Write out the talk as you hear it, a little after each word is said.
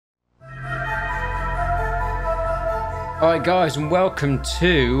Alright guys, and welcome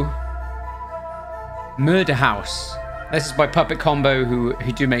to Murder House. This is by Puppet Combo, who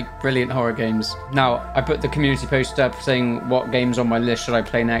do make brilliant horror games. Now, I put the community post up saying what games on my list should I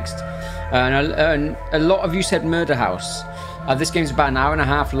play next. And a lot of you said Murder House. This game's about an hour and a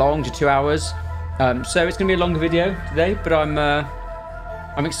half long to 2 hours. So it's going to be a longer video today, but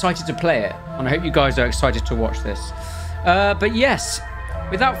I'm excited to play it. And I hope you guys are excited to watch this. But yes,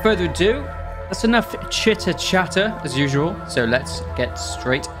 without further ado, that's enough chitter chatter as usual. So let's get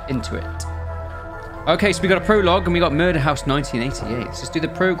straight into it. Okay, so we got a prologue and we got Murder House 1988. Let's just do the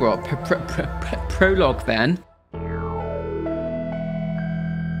prologue then.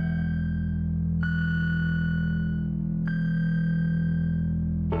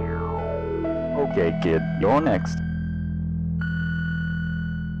 Okay, kid, you're next.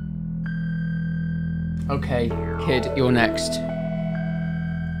 Okay, kid, you're next.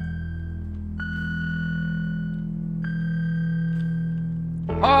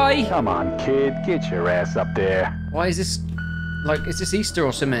 Hi! Come on, kid, get your ass up there. Why is this, like, is this Easter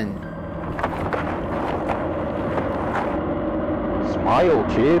or something? Smile,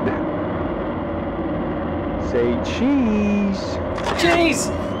 kid. Say cheese. Cheese!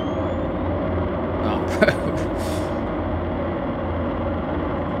 Oh, bro.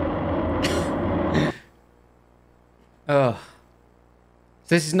 Oh.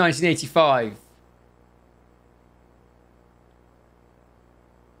 So this is 1985.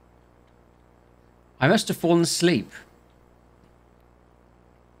 I must have fallen asleep.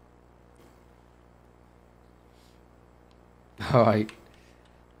 Alright.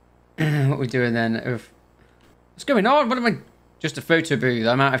 What are we doing then? What's going on? What am I... Just a photo booth.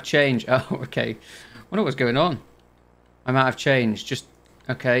 I'm out of change. Oh, okay. Wonder what's going on. I'm out of change. Just...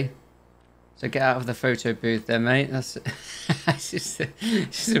 Okay. So get out of the photo booth there, mate. That's... It's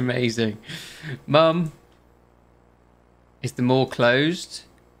just amazing. Mum. Is the mall closed?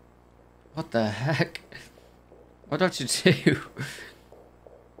 What the heck? What do I have to do?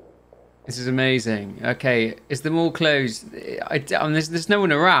 This is amazing. Okay, is the mall closed? There's no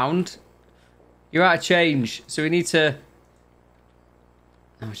one around. You're out of change, so we need to...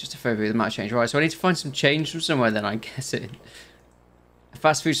 Oh, it's just a photo booth. I'm out of change. Right, so I need to find some change from somewhere then, I guess it. A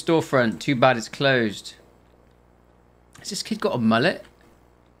fast food storefront. Too bad it's closed. Has this kid got a mullet?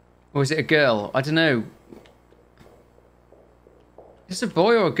 Or is it a girl? I don't know. Is it a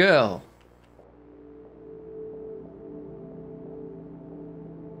boy or a girl?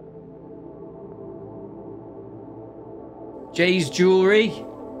 Jay's Jewelry.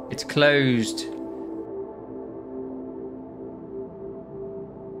 It's closed.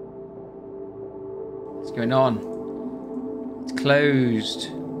 What's going on? It's closed.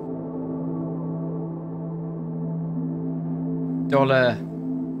 Dollar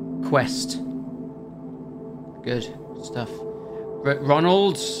Quest. Good stuff.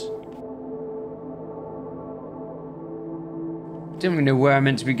 Ronald's. Don't even know where I'm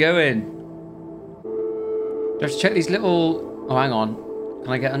meant to be going. Do I have to check these little... Oh, hang on.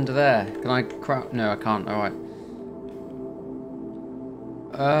 Can I get under there? Can I crap? No, I can't. All right.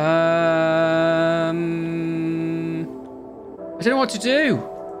 I don't know what to do.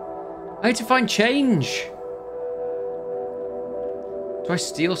 I need to find change. Do I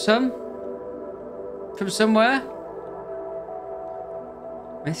steal some? From somewhere?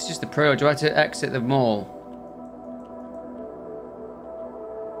 This is just the pro. Do I have to exit the mall?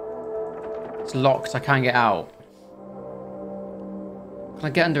 It's locked. I can't get out. Can I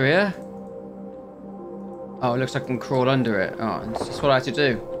get under here? Oh, it looks like I can crawl under it. Oh, that's what I have to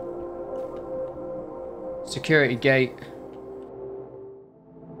do. Security gate.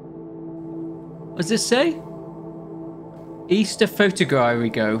 What does this say? Easter photo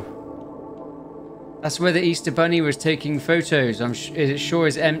gallery go. That's where the Easter Bunny was taking photos. It sure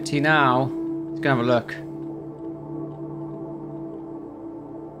is empty now. Let's go have a look.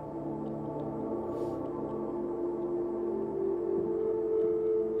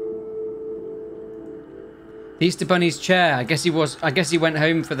 The Easter Bunny's chair. I guess he went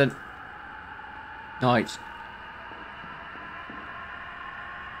home for the night.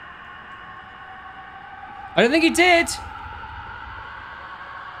 I don't think he did.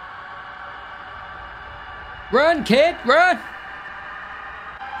 Run, kid, run!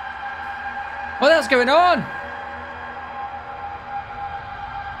 What the hell's going on?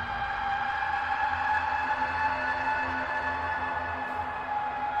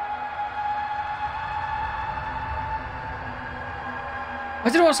 I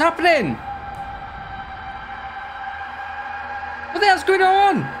don't know what's happening. What the hell's going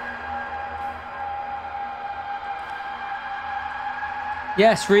on?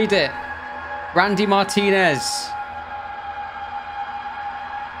 Yes, read it. Randy Martinez.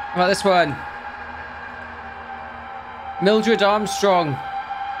 How about this one? Mildred Armstrong.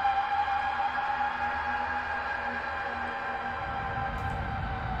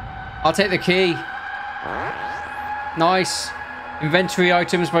 I'll take the key. Nice. Inventory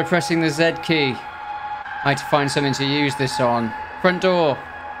items by pressing the Z key. I had to find something to use this on. Front door.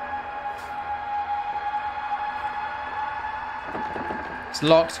 It's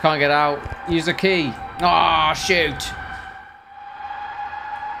locked, can't get out. Use the key. Ah, shoot.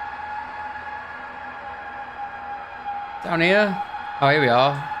 Down here? Oh, here we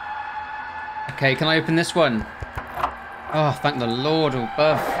are. Okay, can I open this one? Oh, thank the Lord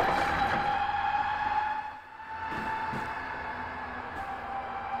above.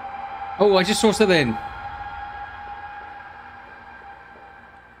 Oh, I just saw something.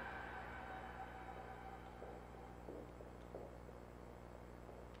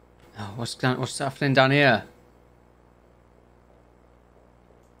 Oh, what's happening down here?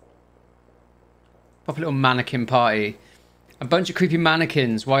 Pop a little mannequin party. A bunch of creepy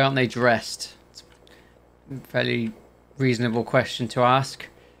mannequins. Why aren't they dressed? It's a fairly reasonable question to ask.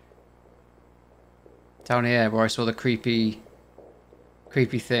 Down here where I saw the creepy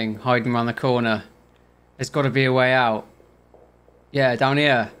thing hiding around the corner. There's got to be a way out. Yeah, down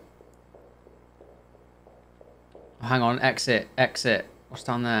here. Oh, hang on, exit. What's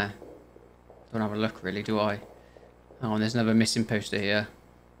down there? Don't have a look really, do I? Hang on, there's another missing poster here.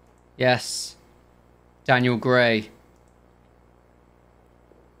 Yes. Daniel Gray.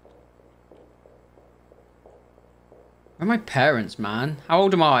 Where are my parents, man? How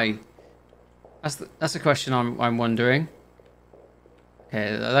old am I? That's the question I'm wondering.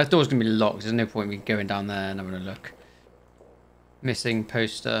 Okay, that door's gonna be locked. There's no point me going down there and having a look. Missing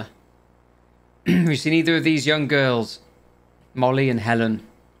poster. We've seen either of these young girls. Molly and Helen.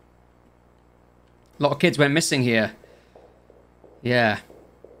 A lot of kids went missing here. Yeah.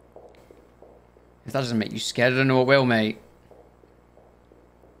 If that doesn't make you scared, I don't know what will, mate.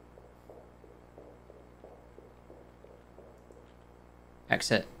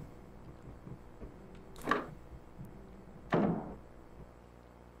 Exit.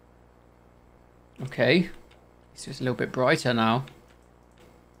 Okay. It's just a little bit brighter now.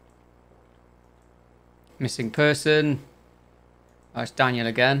 Missing person. Oh, it's Daniel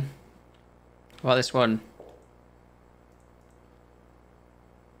again. What about this one?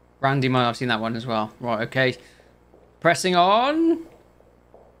 Randy might have seen that one as well. Right, okay. Pressing on.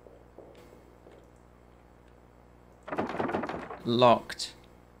 Locked.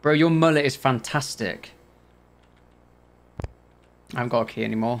 Bro, your mullet is fantastic. I haven't got a key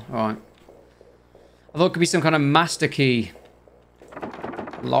anymore. Alright. I thought it could be some kind of master key.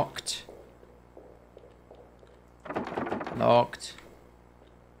 Locked. Locked.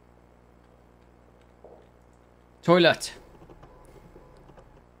 Toilet.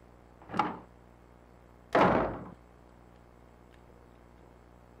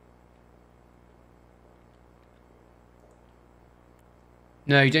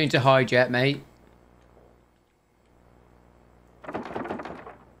 No, you don't need to hide yet, mate.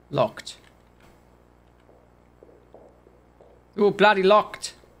 Locked. Oh, bloody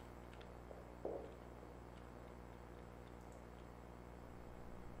locked.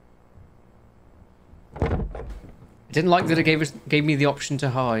 I didn't like that it gave me the option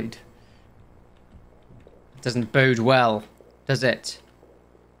to hide. It doesn't bode well, does it?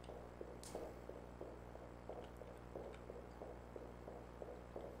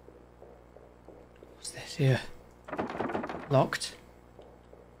 What's this here? Locked.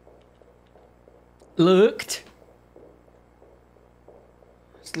 Looked.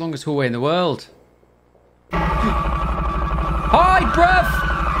 It's the longest hallway in the world. Hi, bruv!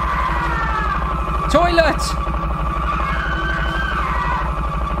 Toilet!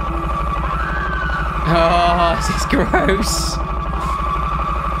 Oh, this is gross.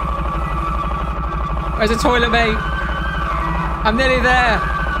 Where's the toilet, mate? I'm nearly there.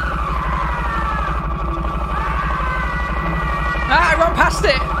 Ah, I ran past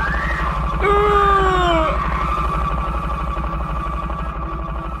it. Ooh.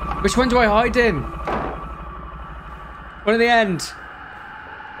 Which one do I hide in? One at the end.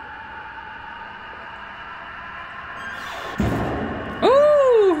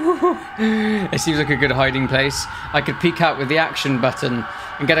 It seems like a good hiding place. I could peek out with the action button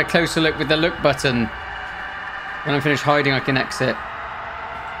and get a closer look with the look button. When I'm finished hiding, I can exit.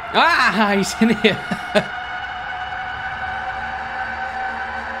 Ah, he's in here.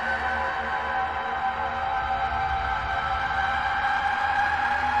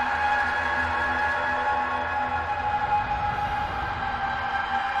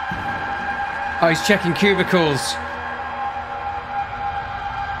 Oh, he's checking cubicles.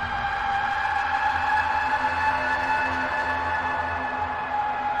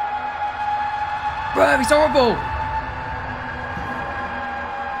 No, he's horrible.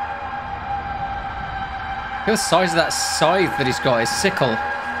 Look at the size of that scythe that he's got, his sickle.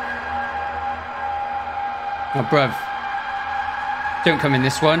 Oh, bruv. Don't come in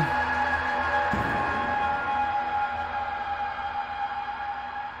this one.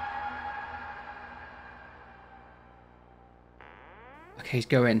 Okay, he's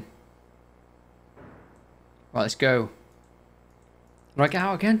going. Right, let's go. Do I get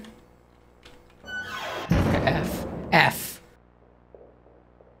out again? Okay, F. F.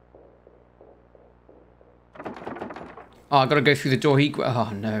 Oh, I gotta go through the door he...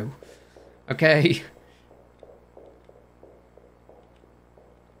 Oh, no. Okay.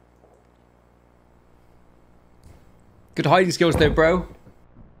 Good hiding skills though, bro.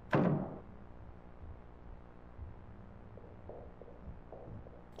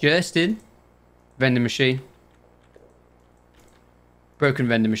 Just in. Vending machine. Broken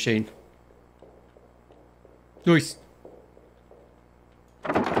vending machine. Nice.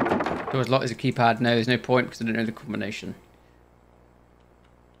 Door's locked as a keypad. No, there's no point because I don't know the combination.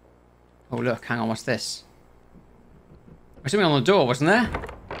 Oh look, hang on, what's this? There's something on the door, wasn't there?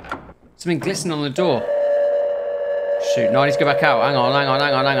 Something glistening on the door. Shoot, no, I need to go back out. Hang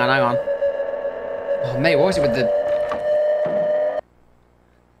on. Oh, mate, what was it with the...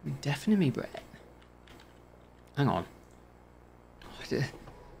 You're deafening me, Brett. Hang on.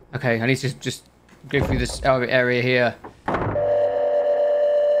 Okay, I need to just go through this area here.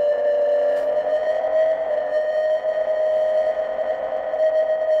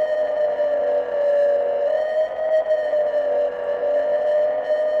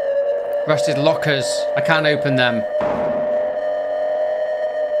 Rusted lockers. I can't open them.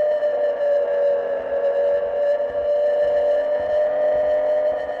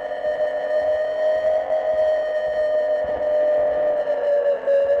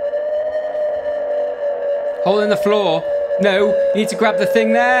 Hole in the floor. No, you need to grab the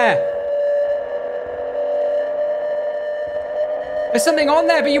thing there. There's something on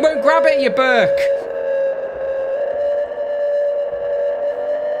there, but you won't grab it, you Burke.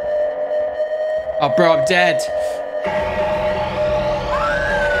 Oh, bro, I'm dead.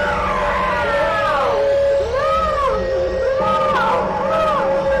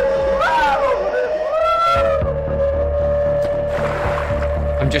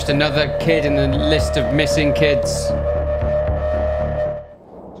 I'm just another kid in the list of missing kids.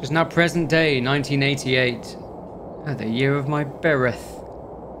 It's now present day, 1988. Oh, the year of my birth.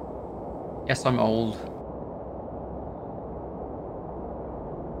 Yes, I'm old.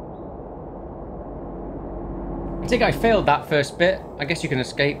 I think I failed that first bit. I guess you can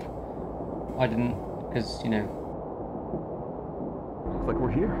escape. I didn't, because, you know. Looks like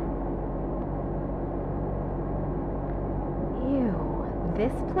we're here. Ew,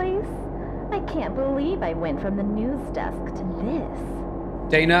 this place? I can't believe I went from the news desk to this.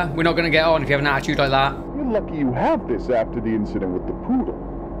 Dana, we're not going to get on if you have an attitude like that. You're lucky you have this after the incident with the poodle.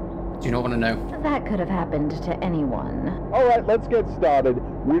 Do you not want to know? That could have happened to anyone. All right, let's get started.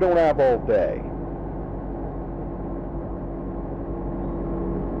 We don't have all day.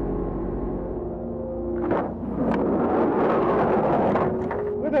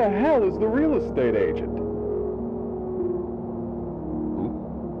 Where the hell is the real estate agent?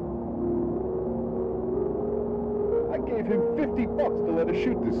 I gave him $50 to let us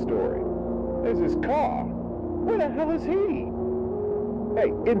shoot this story. There's his car. Where the hell is he?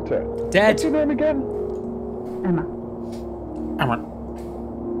 Hey, intern. Dead. What's your name again? Emma.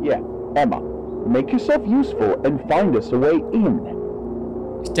 Yeah, Emma. Make yourself useful and find us a way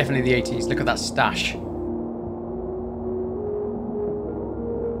in. It's definitely the 80s. Look at that stash.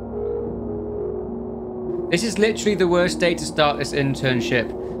 This is literally the worst day to start this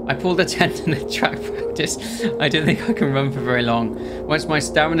internship. I pulled a tendon at track practice. I don't think I can run for very long. Once my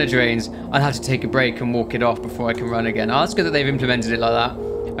stamina drains, I'll have to take a break and walk it off before I can run again. Oh, that's good that they've implemented it like that.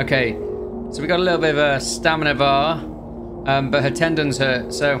 Okay, so we got a little bit of a stamina bar, but her tendons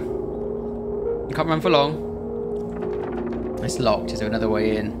hurt, so I can't run for long. It's locked. Is there another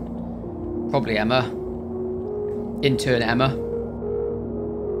way in? Probably Emma. Intern Emma.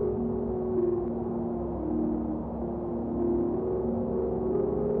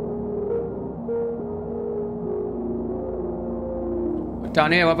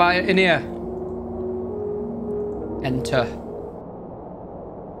 Down here, what about in here? Enter.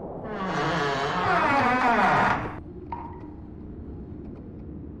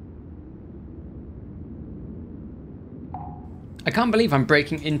 I can't believe I'm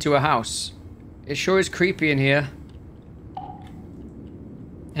breaking into a house. It sure is creepy in here.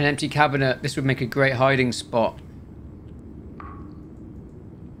 An empty cabinet. This would make a great hiding spot.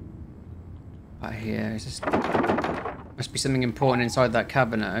 Right here. Is this... Must be something important inside that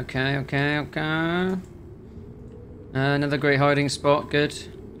cabinet. Okay, okay, okay. Another great hiding spot. Good.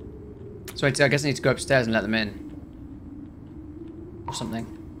 So I guess I need to go upstairs and let them in. Or something.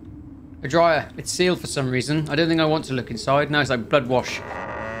 A dryer. It's sealed for some reason. I don't think I want to look inside. No, it's like blood wash.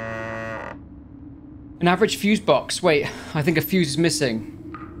 An average fuse box. Wait, I think a fuse is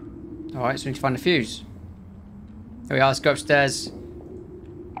missing. Alright, so we need to find a fuse. Here we are, let's go upstairs.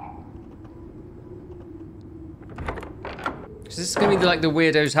 Is this going to be like the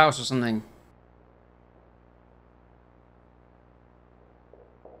weirdo's house or something?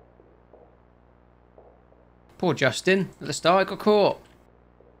 Poor Justin. At the start, got caught.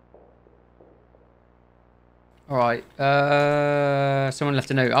 Alright, someone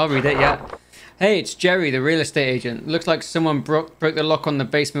left a note. I'll read it, yeah. Hey, it's Jerry, the real estate agent. Looks like someone broke the lock on the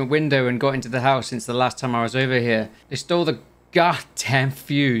basement window and got into the house since the last time I was over here. They stole the goddamn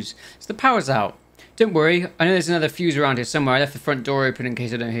fuse. So the power's out. Don't worry, I know there's another fuse around here somewhere. I left the front door open in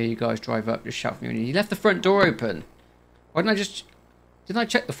case I don't hear you guys drive up. Just shout for me when you left the front door open. Why didn't I just... Didn't I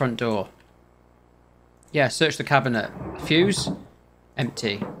check the front door? Yeah, search the cabinet. Fuse?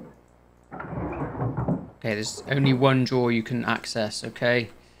 Empty. Okay, there's only one drawer you can access, okay?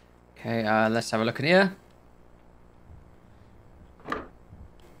 Okay, let's have a look in here.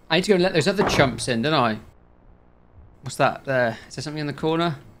 I need to go and let those other chumps in, don't I? What's that there? Is there something in the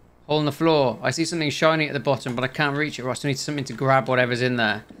corner? Hole in the floor. I see something shiny at the bottom, but I can't reach it, or I still need something to grab whatever's in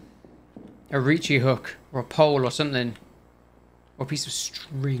there. A reachy hook, or a pole, or something. Or a piece of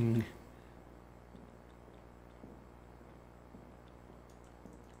string.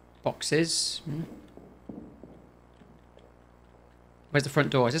 Boxes. Where's the front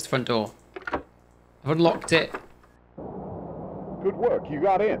door? Is this the front door? I've unlocked it. Good work, you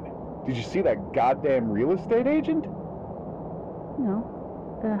got in. Did you see that goddamn real estate agent?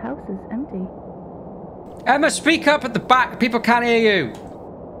 No, the house is empty. Emma, speak up at the back. People can't hear you.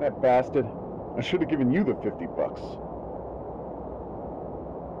 That bastard. I should have given you the 50 bucks.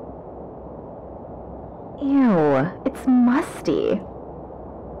 Ew, it's musty.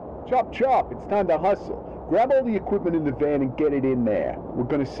 Chop chop, it's time to hustle. Grab all the equipment in the van and get it in there. We're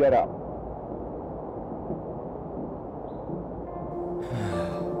gonna set up.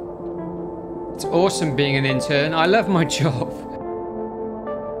 It's awesome being an intern. I love my job.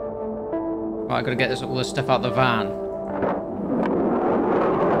 Right, I've got to get all this stuff out of the van.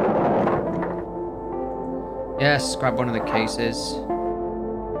 Yes, grab one of the cases.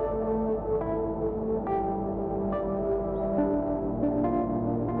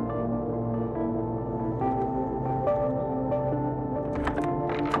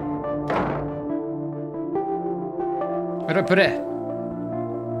 Where do I put it?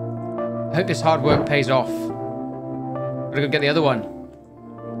 I hope this hard work pays off. Gotta go get the other one.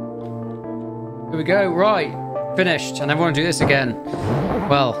 Here we go, right. Finished. I never want to do this again.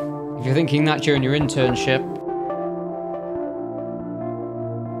 Well, if you're thinking that during your internship.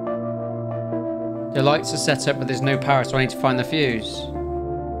 The lights are set up, but there's no power, so I need to find the fuse.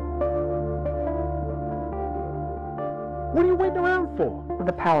 What are you waiting around for?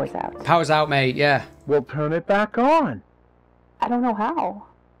 The power's out. Power's out, mate, yeah. We'll turn it back on. I don't know how.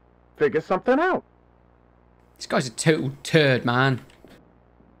 Figure something out. This guy's a total turd, man.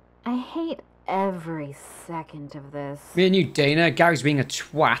 I hate every second of this. Me and you, Dana. Gary's being a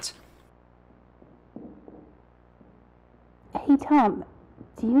twat. Hey, Tom,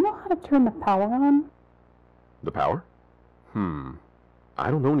 do you know how to turn the power on? The power? I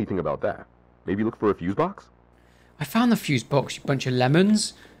don't know anything about that. Maybe look for a fuse box? I found the fuse box, you bunch of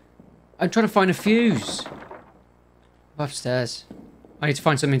lemons. I'm trying to find a fuse. Upstairs. I need to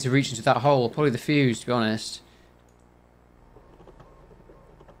find something to reach into that hole. Probably the fuse, to be honest.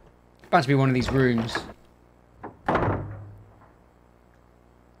 About to be one of these rooms. Oh,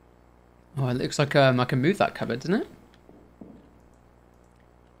 it looks like I can move that cupboard, doesn't it?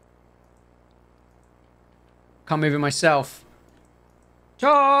 Can't move it myself.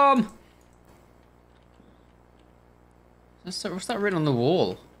 Tom! What's that written on the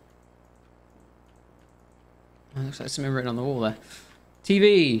wall? Oh, looks like something written on the wall there.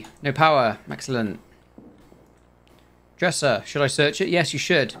 TV, no power, excellent. Dresser, should I search it? Yes, you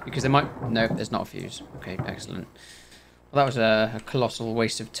should, because there might... No, there's not a fuse. Okay, excellent. Well, that was a colossal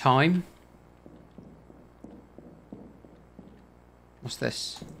waste of time. What's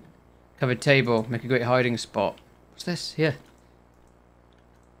this? Covered table, make a great hiding spot. What's this? Here.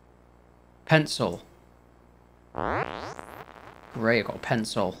 Pencil. Great, I got a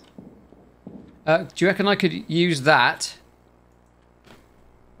pencil. Do you reckon I could use that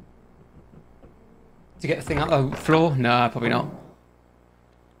to get the thing out of the floor? No, probably not.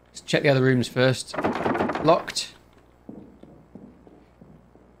 Let's check the other rooms first. Locked.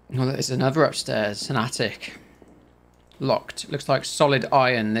 Oh, there's another upstairs, an attic. Locked. Looks like solid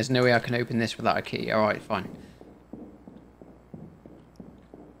iron. There's no way I can open this without a key. Alright, fine.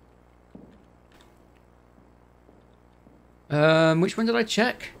 Which one did I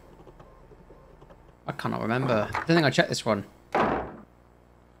check? I cannot remember. I don't think I checked this one. No,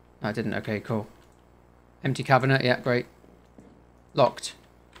 I didn't. Okay, cool. Empty cabinet. Yeah, great. Locked.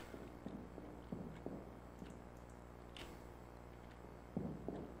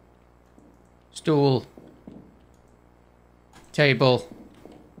 Stool. Table.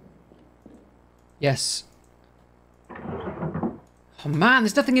 Yes. Oh man,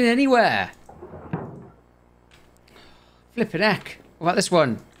 there's nothing in anywhere. Flippin' heck. What about this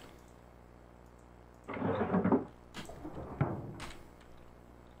one?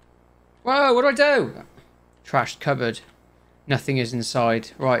 Whoa, what do I do? Trashed cupboard. Nothing is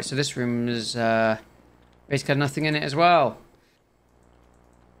inside. Right, so this room is basically had nothing in it as well.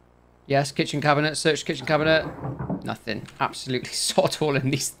 Yes, kitchen cabinet. Search kitchen cabinet. Nothing. Absolutely sod all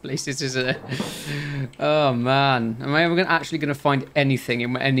in these places, isn't it? Oh man. Am I ever actually going to find anything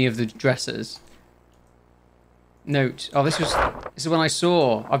in any of the dressers? Note. Oh, this is one I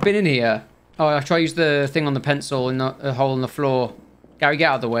saw. I've been in here. Oh, I try to use the thing on the pencil in the hole in the floor. Gary,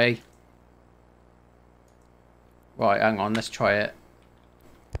 get out of the way. Right, hang on. Let's try it.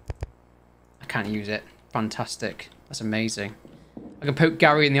 I can't use it. Fantastic. That's amazing. I can poke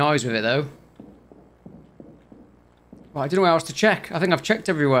Gary in the eyes with it, though. Right, I don't know where else to check. I think I've checked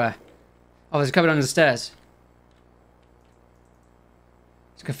everywhere. Oh, there's a cupboard under the stairs.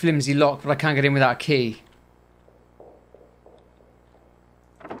 It's like a flimsy lock, but I can't get in without a key.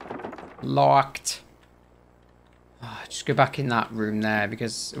 Locked. Oh, just go back in that room there,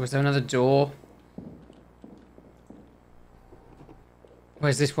 because... Was there another door?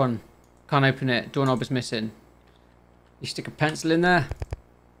 Where's this one? Can't open it. Doorknob is missing. You stick a pencil in there?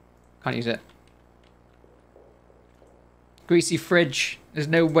 Can't use it. Greasy fridge. There's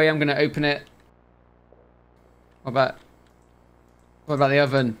no way I'm going to open it. What about the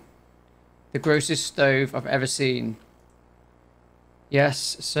oven? The grossest stove I've ever seen.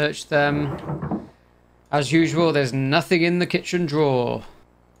 Yes, search them. As usual, there's nothing in the kitchen drawer.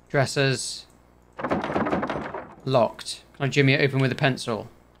 Dressers. Locked. Can I jimmy it open with a pencil?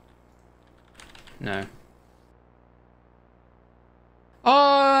 No.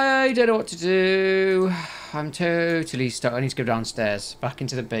 I don't know what to do. I'm totally stuck. I need to go downstairs, back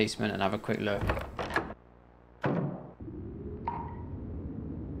into the basement and have a quick look.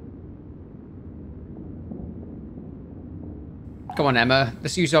 Come on, Emma.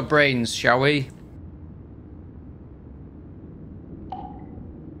 Let's use our brains, shall we?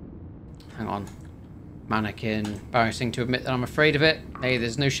 Hang on. Mannequin. Embarrassing to admit that I'm afraid of it. Hey,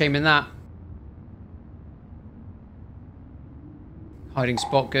 there's no shame in that. Hiding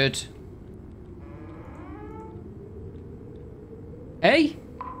spot, good. Hey?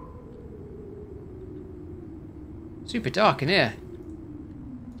 Super dark in here.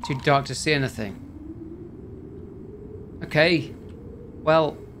 Too dark to see anything. Okay.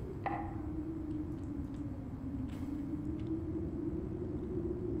 Well.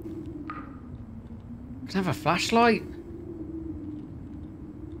 Can I have a flashlight?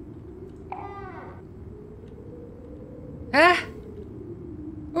 Eh?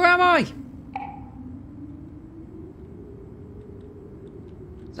 Where am I?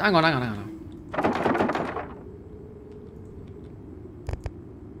 Hang on.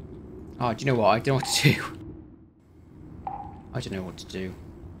 Oh, do you know what? I don't know what to do. I don't know what to do.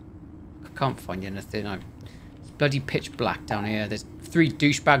 I can't find anything. It's bloody pitch black down here. There's 3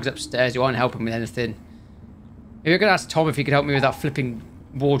 douchebags upstairs who aren't helping with anything. Maybe I could ask Tom if he could help me with that flipping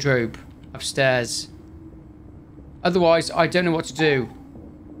wardrobe upstairs. Otherwise, I don't know what to do.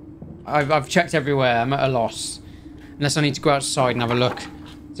 I've checked everywhere. I'm at a loss. Unless I need to go outside and have a look.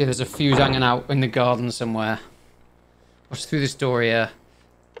 See if there's a fuse hanging out in the garden somewhere. What's through this door here?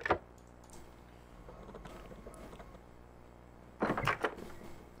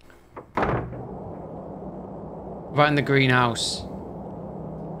 Right in the greenhouse.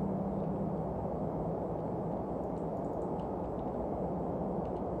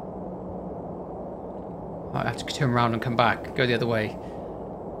 I have to turn around and come back. Go the other way.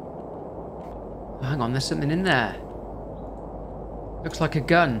 Oh, hang on, there's something in there. Looks like a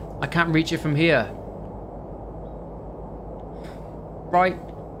gun. I can't reach it from here. Right.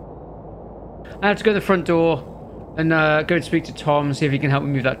 I have to go to the front door and go and speak to Tom and see if he can help me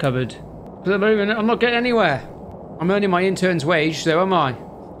move that cupboard. Because at the moment, I'm not getting anywhere. I'm earning my intern's wage, so am I.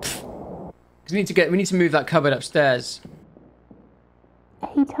 Because we need to move that cupboard upstairs.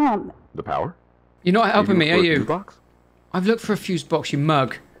 Hey, Tom. The power? You're not helping me, Maybe are look for a you? fuse box? I've looked for a fuse box, you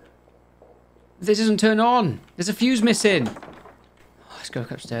mug. This doesn't turn on. There's a fuse missing. Oh, let's go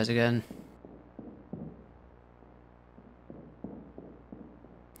upstairs again.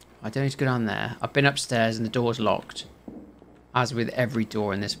 I don't need to go down there. I've been upstairs and the door's locked. As with every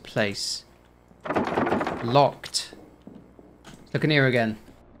door in this place. Locked. Let's look in here again.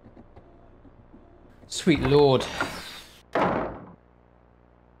 Sweet Lord.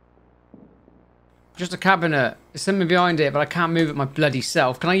 Just a cabinet. There's something behind it, but I can't move it my bloody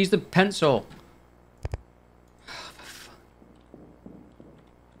self. Can I use the pencil?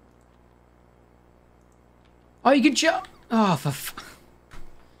 Oh, you can jump. Oh, for f...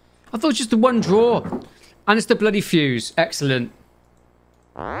 I thought it was just the one drawer. And it's the bloody fuse. Excellent.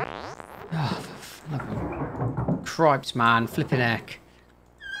 Oh, for cripes, man. Flipping heck.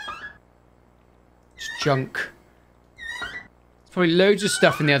 It's junk. There's probably loads of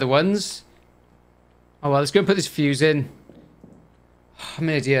stuff in the other ones. Oh, well, let's go and put this fuse in. Oh, I'm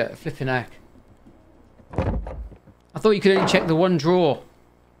an idiot. Flipping heck. I thought you could only check the one drawer.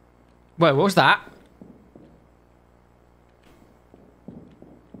 Whoa, what was that?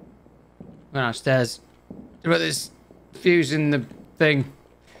 Went downstairs. What about this fuse in the thing?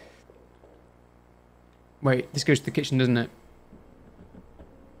 Wait, this goes to the kitchen, doesn't it?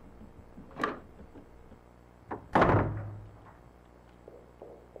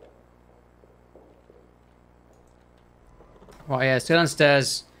 Right, yeah, let's go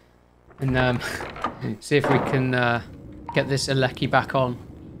downstairs and see if we can get this Alecki back on.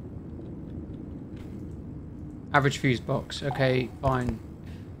 Average fuse box. Okay, fine.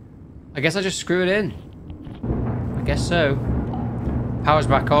 I guess I just screw it in. I guess so. Power's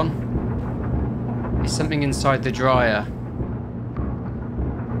back on. There's something inside the dryer.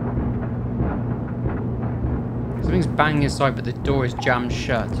 Something's banging inside, but the door is jammed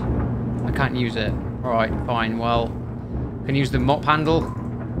shut. I can't use it. Alright, fine. Well, can use the mop handle.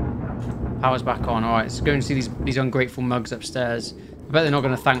 Power's back on. Alright, let's go and see these ungrateful mugs upstairs. I bet they're not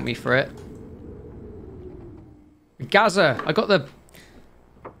going to thank me for it. Gaza! I got the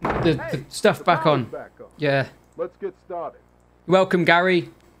stuff back on. Yeah. Let's get started. Welcome, Gary.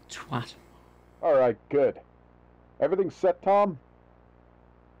 Twat. All right, good. Everything set, Tom?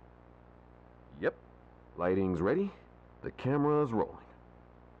 Yep. Lighting's ready. The camera's rolling.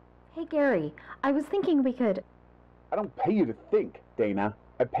 Hey, Gary, I was thinking we could... I don't pay you to think, Dana.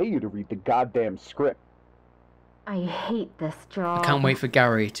 I pay you to read the goddamn script. I hate this job. I can't wait for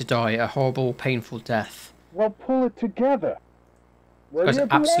Gary to die a horrible, painful death. Well, pull it together. That's an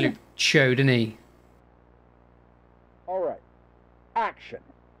absolute chode, isn't he? All right. Action.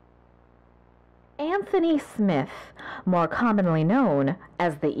 Anthony Smith, more commonly known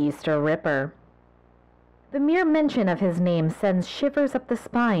as the Easter Ripper. The mere mention of his name sends shivers up the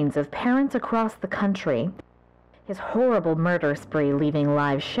spines of parents across the country. His horrible murder spree leaving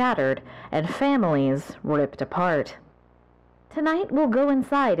lives shattered and families ripped apart. Tonight we'll go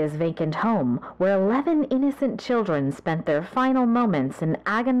inside his vacant home, where 11 innocent children spent their final moments in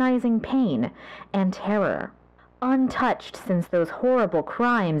agonizing pain and terror. Untouched since those horrible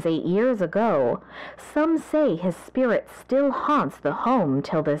crimes 8 years ago, some say his spirit still haunts the home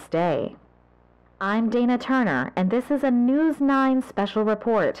till this day. I'm Dana Turner, and this is a News 9 special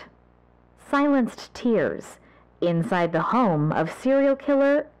report. Silenced Tears, inside the home of serial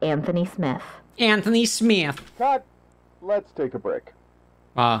killer Anthony Smith. Anthony Smith. Cut. Let's take a break.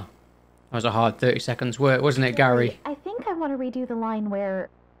 Ah, that was a hard 30 seconds work, wasn't it, Gary? I think I want to redo the line where...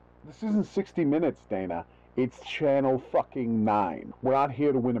 This isn't 60 Minutes, Dana. It's Channel fucking 9. We're not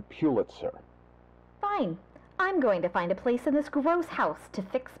here to win a Pulitzer. Fine. I'm going to find a place in this gross house to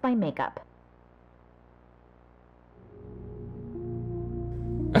fix my makeup.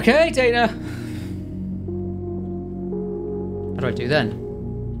 Okay, Dana. What do I do then?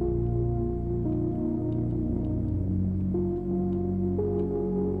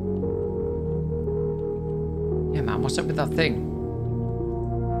 Yeah, man, what's up with that thing?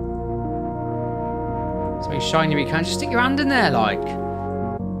 Something shiny you can't just stick your hand in there, like.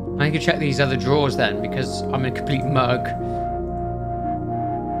 I need to check these other drawers then, because I'm a complete mug.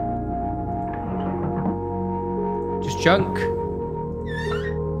 Just junk.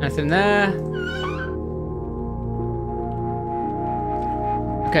 Nothing there.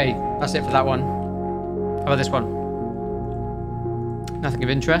 Okay, that's it for that one. How about this one? Nothing of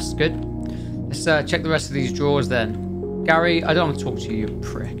interest. Good. Let's check the rest of these drawers then. Gary, I don't want to talk to you, you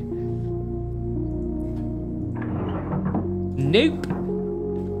prick. Nope.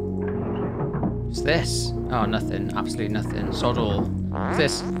 What's this? Oh, nothing. Absolutely nothing. Sod all. What's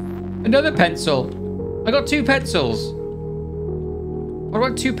this? Another pencil. I got 2 pencils. What do I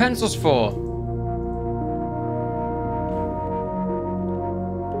want 2 pencils for?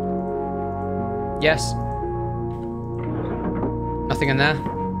 Yes. Nothing in there.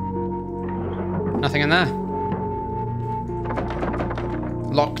 Nothing in there.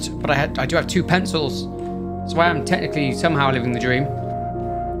 Locked, but I do have 2 pencils. So I am technically somehow living the dream.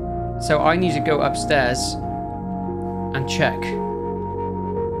 So I need to go upstairs and check.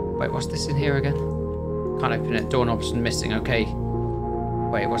 Wait, what's this in here again? Can't open it. Doorknob's missing. Okay.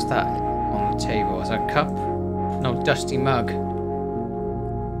 Wait, what's that on the table? Is that a cup? No, dusty mug.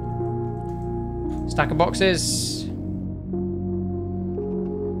 Stack of boxes.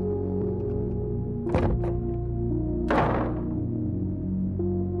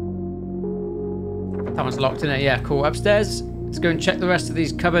 That one's locked in it. Yeah, cool. Upstairs. Let's go and check the rest of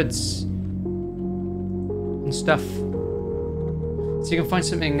these cupboards and stuff. So you can find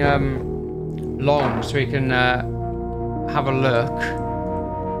something long so we can have a look.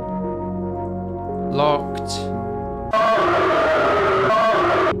 Locked.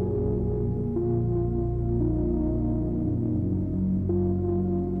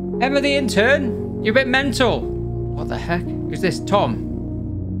 Emma the intern? You're a bit mental. What the heck? Who's this?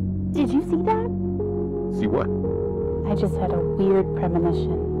 Tom? Did you see that? See what? I just had a weird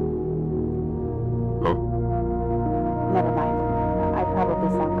premonition. Huh? Never mind. I probably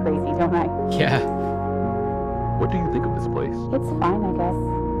sound crazy, don't I? Yeah. What do you think of this place? It's fine, I guess.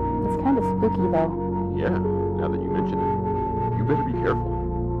 It's kind of spooky, though. Yeah, now that you mention it. You better be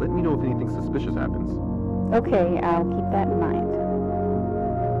careful. Let me know if anything suspicious happens. Okay, I'll keep that in mind.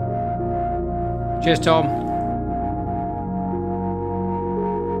 Cheers, Tom.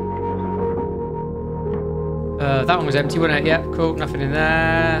 That one was empty, wasn't it? Yep, cool. Nothing in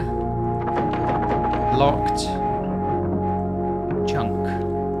there. Locked. Chunk.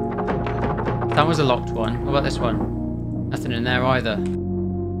 That was a locked one. What about this one? Nothing in there either.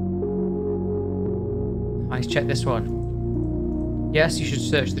 Let's check this one. Yes, you should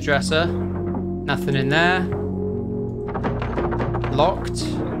search the dresser. Nothing in there. Locked.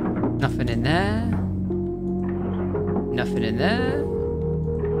 Nothing in there. Nothing in there.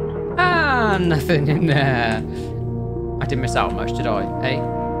 Ah, nothing in there. I didn't miss out much, did I? Eh?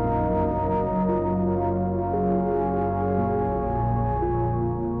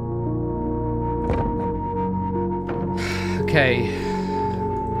 Okay.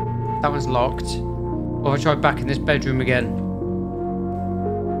 That one's locked. Or if I try back in this bedroom again.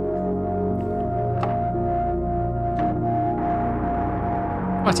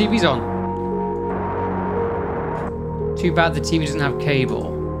 My TV's on. Too bad the TV doesn't have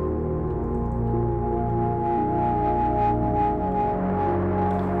cable.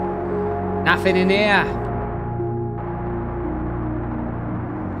 Nothing in here.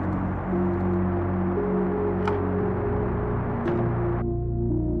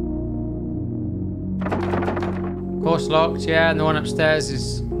 Of course locked, yeah, and the one upstairs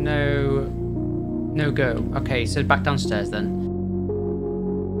is no go. Okay, so back downstairs then.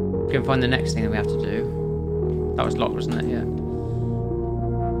 We can find the next thing that we have to do. That was locked, wasn't it? Yeah.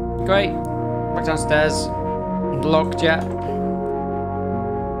 Great. Back downstairs. Locked, yeah.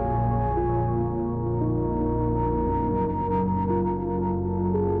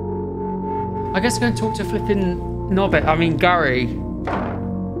 I guess I'm going to talk to flipping Nobbit. I mean, Gary.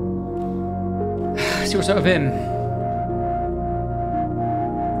 See what's out of him.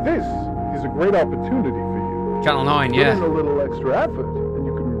 This is a great opportunity for you. Channel 9, Put yeah. in a little extra effort, and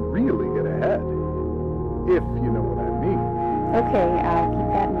you can really get ahead. If you know what I mean. Okay, I'll keep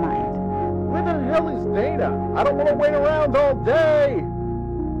that in mind. Where the hell is Dana? I don't want to wait around all day. I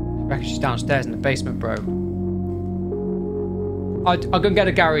reckon she's downstairs in the basement, bro. I'll go and get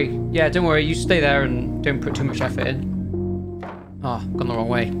her, Gary. Yeah, don't worry. You stay there and don't put too much effort in. Oh, gone the wrong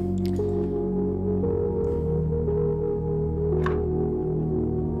way.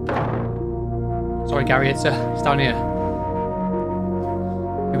 Sorry, Gary. It's down here.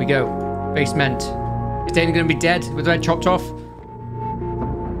 Here we go. Basement. Is Dana going to be dead with her head chopped off?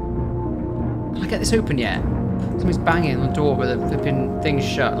 Can I get this open yet? Somebody's banging on the door with the flipping thing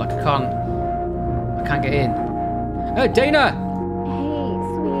shut. Like I can't get in. Oh, Dana! Hey,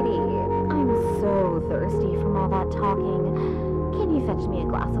 sweetie. I'm so thirsty from all that talking. Can you fetch me a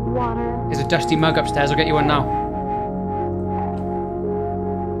glass of water? There's a dusty mug upstairs. I'll get you one now.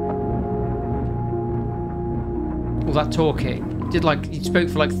 All that talking. You spoke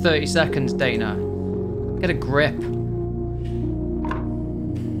for like 30 seconds, Dana. Get a grip.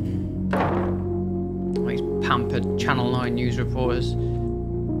 These pampered Channel 9 news reporters.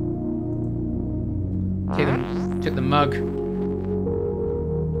 Took the mug.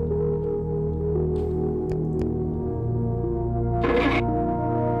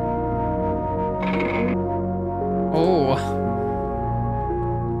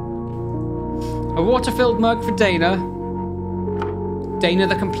 A water-filled mug for Dana. Dana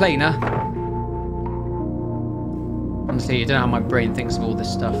the complainer. Honestly, you don't know how my brain thinks of all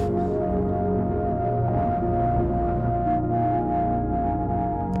this stuff. Here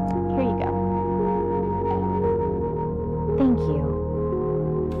you go. Thank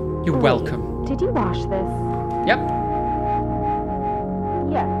you. You're Wait, welcome. Did you wash this? Yep.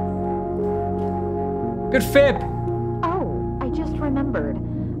 Yes. Good fib. Oh, I just remembered.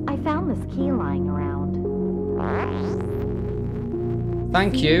 I found this key lying around.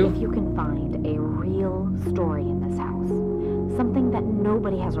 Thank See you. if you can find a real story in this house. Something that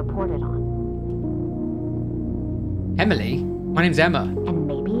nobody has reported on. Emily? My name's Emma. And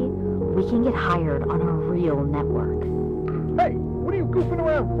maybe we can get hired on a real network. Hey, what are you goofing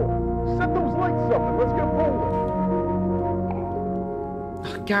around for? Set those lights up and let's get rolling.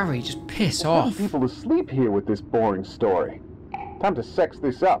 Oh, Gary, just piss Putting off. people to sleep here with this boring story. Time to sex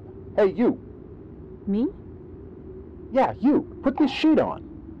this up. Hey, you. Me? Yeah, you. Put this sheet on.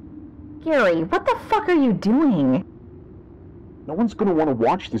 Gary, what the fuck are you doing? No one's gonna want to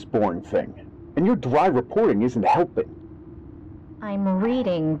watch this boring thing. And your dry reporting isn't helping. I'm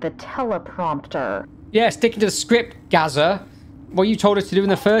reading the teleprompter. Yeah, sticking to the script, Gaza. What you told us to do in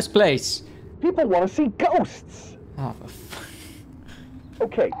the first place. People want to see ghosts. Oh, for fuck.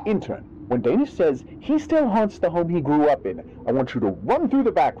 Okay, intern. When Dana says he still haunts the home he grew up in, I want you to run through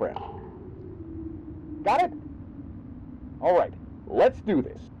the background. Got it? All right, let's do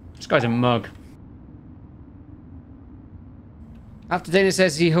this. This guy's a mug. After Dana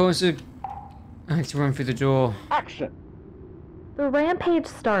says he wants to... I need to run through the door. Action. The rampage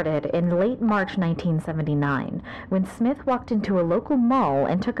started in late March 1979, when Smith walked into a local mall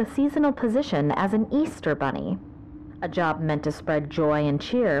and took a seasonal position as an Easter bunny. A job meant to spread joy and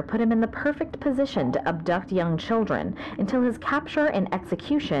cheer put him in the perfect position to abduct young children until his capture and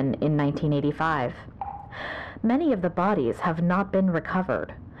execution in 1985. Many of the bodies have not been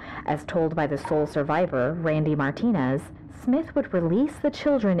recovered. As told by the sole survivor, Randy Martinez, Smith would release the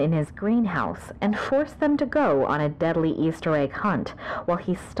children in his greenhouse and force them to go on a deadly Easter egg hunt while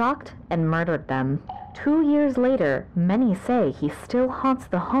he stalked and murdered them. 2 years later, many say he still haunts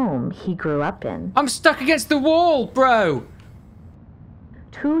the home he grew up in. I'm stuck against the wall, bro!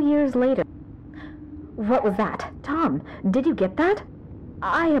 2 years later... What was that? Tom, did you get that?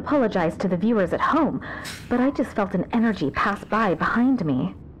 I apologize to the viewers at home, but I just felt an energy pass by behind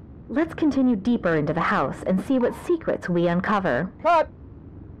me. Let's continue deeper into the house and see what secrets we uncover. Cut.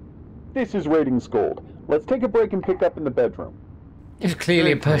 This is Ratings Gold. Let's take a break and pick up in the bedroom. It's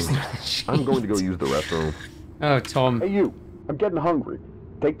clearly a person. I'm going to go use the restroom. Oh, Tom. Hey, you. I'm getting hungry.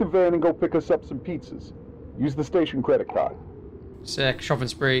 Take the van and go pick us up some pizzas. Use the station credit card. Sick. Shopping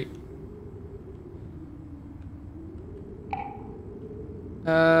spree.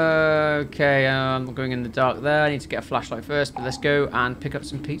 Okay, I'm going in the dark there. I need to get a flashlight first, but let's go and pick up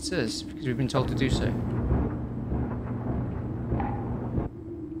some pizzas because we've been told to do so.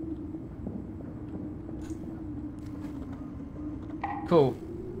 Cool.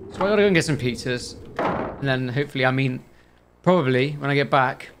 So I gotta go and get some pizzas, and then hopefully, I mean, probably when I get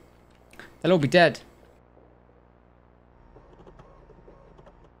back, they'll all be dead.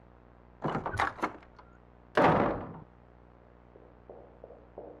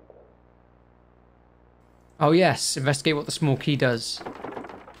 Oh yes, investigate what the small key does.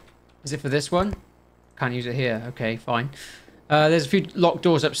 Is it for this one? Can't use it here. Okay, fine. There's a few locked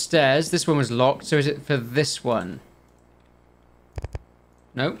doors upstairs. This one was locked, so is it for this one?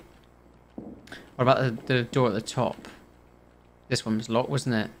 No. What about the door at the top? This one was locked,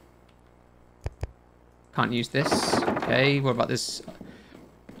 wasn't it? Can't use this. Okay, what about this?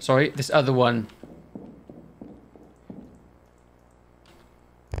 Sorry, this other one.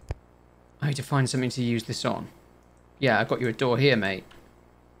 I need to find something to use this on. Yeah, I've got you a door here, mate.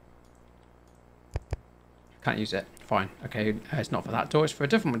 Can't use it. Fine. Okay, it's not for that door, it's for a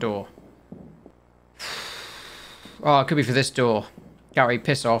different door. Oh, it could be for this door. Gary,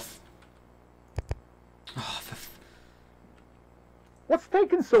 piss off. Oh, What's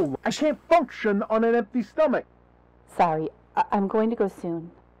taking so long? I can't function on an empty stomach. Sorry, I'm going to go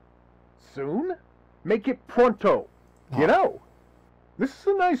soon. Soon? Make it pronto. Oh. You know, this is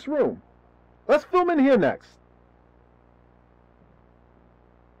a nice room. Let's film in here next.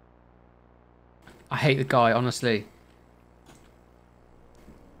 I hate the guy, honestly.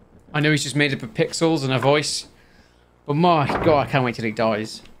 I know he's just made up of pixels and a voice. But my god, I can't wait till he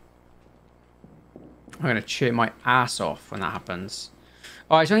dies. I'm going to cheer my ass off when that happens.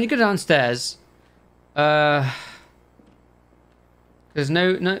 Alright, so I need to go downstairs. There's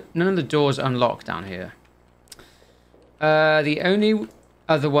none of the doors unlocked down here. The only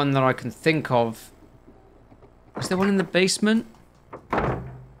other one that I can think of. Is there one in the basement?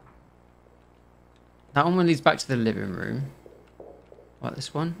 That one leads back to the living room. What,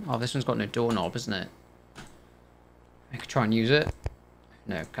 this one? Oh, this one's got no doorknob, isn't it? I could try and use it.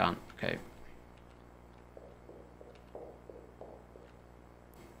 No, can't. Okay.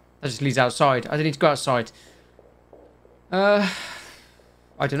 That just leads outside. I don't need to go outside. I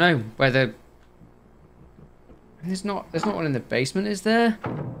don't know whether... There's not one in the basement, is there?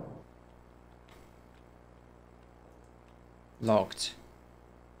 Locked.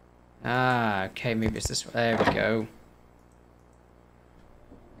 Ah, okay, maybe it's this way. There we go.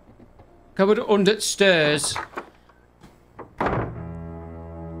 Cupboard under stairs.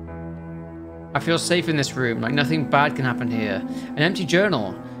 I feel safe in this room, like nothing bad can happen here. An empty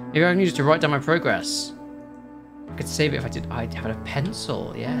journal. Maybe I can use it to write down my progress. I could save it if I did. I'd have a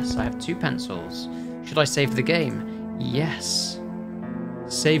pencil. Yes, I have 2 pencils. Should I save the game? Yes.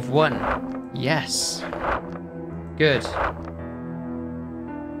 Save 1. Yes. Good.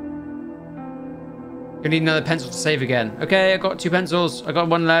 Gonna need another pencil to save again. Okay, I got 2 pencils. I got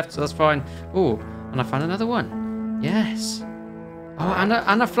 1 left, so that's fine. Oh, and I found another one. Yes. Oh,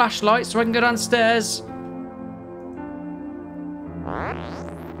 and a flashlight so I can go downstairs.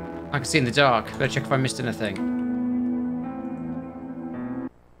 I can see in the dark. Better check if I missed anything.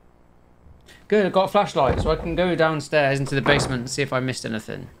 Good, I've got a flashlight so I can go downstairs into the basement and see if I missed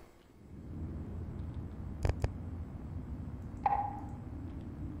anything.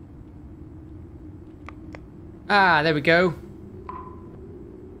 Ah, there we go.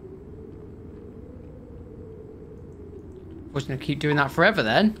 I was going to keep doing that forever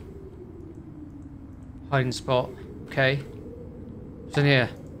then. Hiding spot. Okay. What's in here?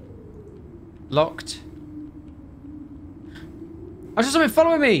 Locked. I saw something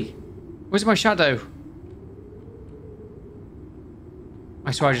following me! Where's my shadow?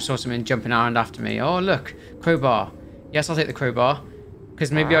 I swear I just saw something jumping around after me. Oh, look. Crowbar. Yes, I'll take the crowbar.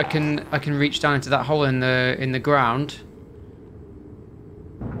 Because maybe I can reach down into that hole in the ground.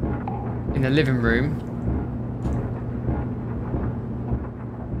 In the living room.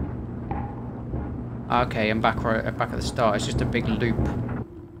 Okay, I'm back at the start. It's just a big loop.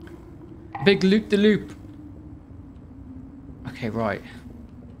 Big loop-de-loop. Okay, right.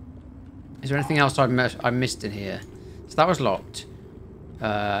 Is there anything else I missed in here? So that was locked.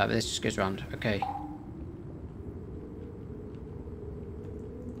 This just goes around. Okay.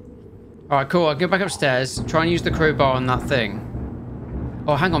 Alright, cool. I'll go back upstairs. Try and use the crowbar on that thing.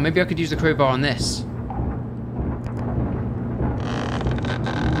 Oh, hang on. Maybe I could use the crowbar on this.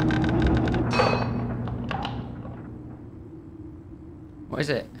 What is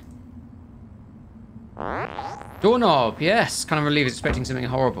it? Doorknob, yes. Kind of relieved, expecting something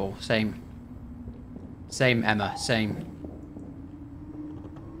horrible. Same. Same, Emma. Same.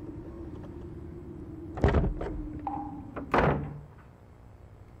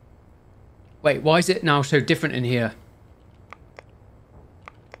 Wait, why is it now so different in here?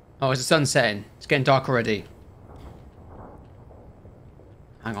 Oh, it's the sun setting. It's getting dark already.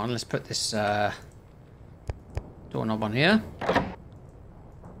 Hang on, let's put this doorknob on here.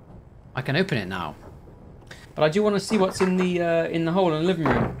 I can open it now. But I do want to see what's in the hole in the living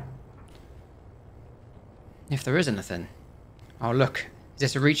room. If there is anything. Oh, look. Is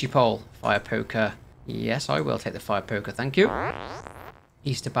this a Ricci pole? Fire poker. Yes, I will take the fire poker. Thank you.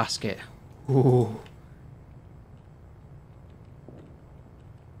 Easter basket. Ooh.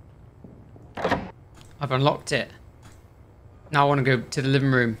 I've unlocked it. Now I want to go to the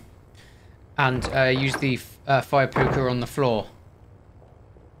living room and use the fire poker on the floor.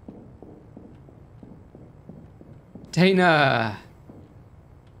 Dana!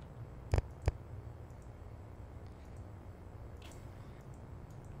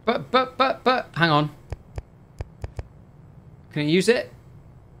 But, hang on. Can I use it?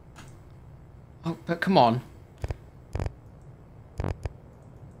 Oh, but come on.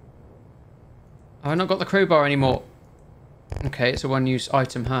 I've not got the crowbar anymore. Okay, it's a one-use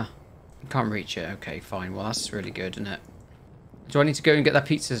item, huh? Can't reach it. Okay, fine. Well, that's really good, isn't it? Do I need to go and get their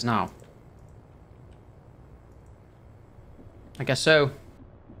pizzas now? I guess so.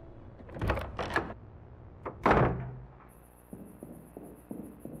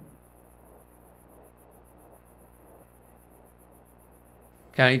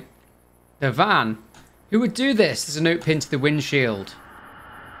 Okay. The van. Who would do this? There's a note pinned to the windshield.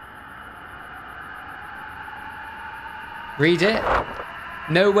 Read it.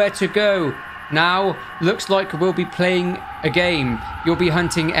 Nowhere to go. Now, looks like we'll be playing a game. You'll be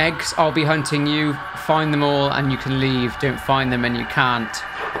hunting eggs, I'll be hunting you. Find them all and you can leave. Don't find them and you can't.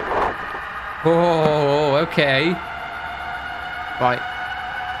 Oh, okay. Right.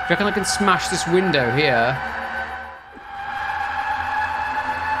 you reckon I can smash this window here?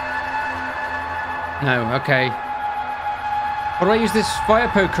 No, okay. What do I use this fire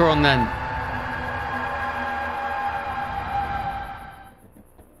poker on then?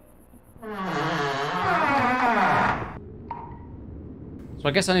 So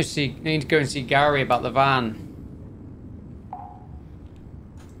I guess I need to go and see Gary about the van.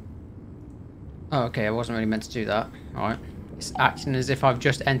 Oh, okay, I wasn't really meant to do that. Alright. It's acting as if I've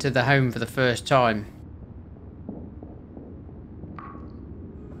just entered the home for the first time.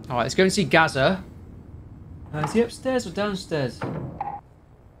 Alright, let's go and see Gaza. Is he upstairs or downstairs?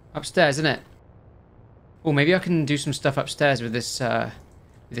 Upstairs, isn't it? Oh, maybe I can do some stuff upstairs with this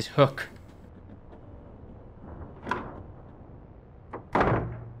hook.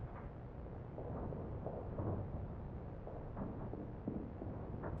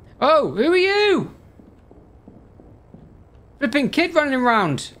 Oh, who are you? Flipping kid running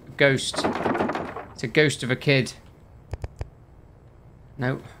around. Ghost. It's a ghost of a kid.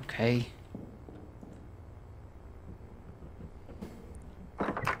 No, okay.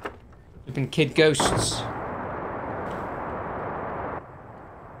 Flipping kid ghosts.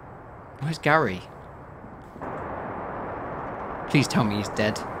 Where's Gary? Please tell me he's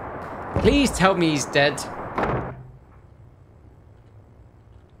dead. Please tell me he's dead.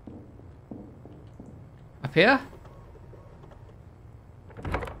 Up here?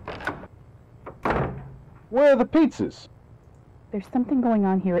 Where are the pizzas? There's something going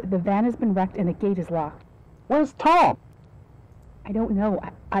on here. The van has been wrecked and the gate is locked. Where's Tom? I don't know.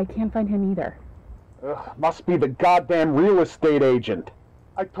 I can't find him either. Ugh, must be the goddamn real estate agent.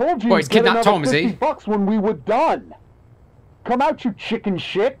 I told you Boy, he's you'd get kidnapped another Tom, is he? $50 when we were done. Come out, you chicken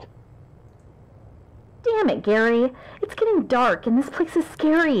shit. Damn it, Gary. It's getting dark and this place is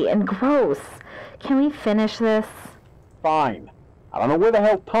scary and gross. Can we finish this? Fine. I don't know where the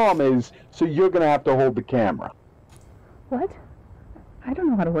hell Tom is, so you're gonna have to hold the camera. What? I don't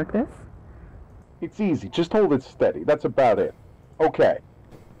know how to work this. It's easy. Just hold it steady. That's about it. Okay.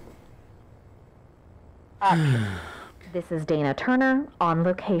 Action. This is Dana Turner on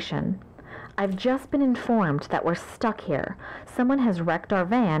location. I've just been informed that we're stuck here. Someone has wrecked our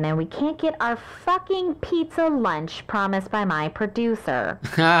van and we can't get our fucking pizza lunch promised by my producer.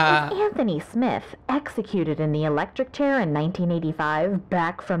 Is Anthony Smith, executed in the electric chair in 1985,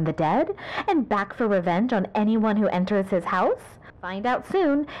 back from the dead? And back for revenge on anyone who enters his house? Find out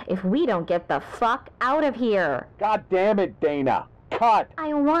soon if we don't get the fuck out of here. God damn it, Dana. Cut.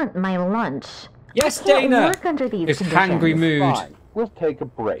 I want my lunch. Yes, I can't Dana! work under these His conditions. hangry mood. Fine. We'll take a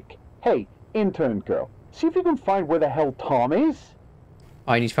break. Hey, intern girl, see if you can find where the hell Tom is.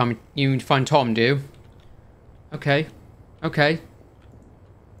 I need to find. You need to find Tom, do you? Okay. Okay.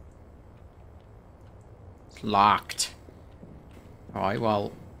 It's locked. Alright,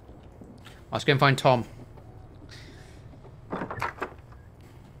 well. Let's go and find Tom.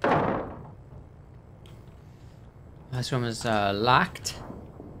 This one was locked.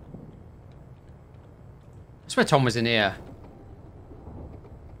 I swear Tom was in here.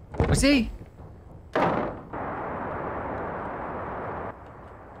 Was he?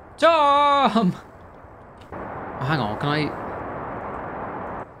 Tom! Oh, hang on, can I...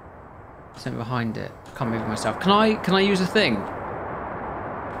 Something behind it. Can't move myself. Can I use a thing?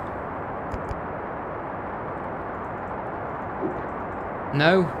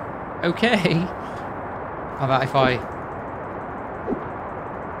 No? Okay. How about if I...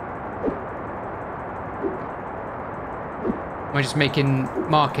 Am I just making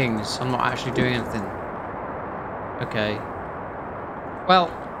markings? I'm not actually doing anything. Okay. Well...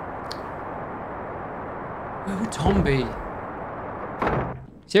 Where would Tom be?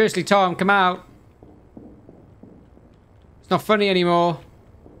 Seriously, Tom, come out. It's not funny anymore.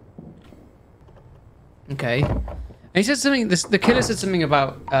 Okay. And he said something, the killer said something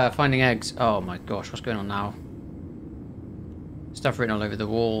about finding eggs. Oh my gosh, what's going on now? Stuff written all over the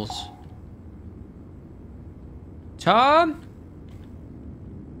walls. Tom?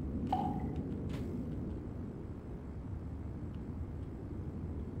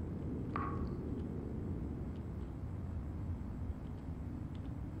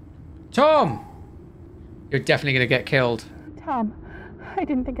 Tom! You're definitely gonna get killed. Tom, I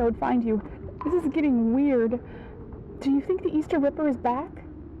didn't think I would find you. This is getting weird. Do you think the Easter Ripper is back?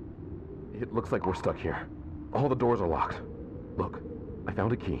 It looks like we're stuck here. All the doors are locked. Look, I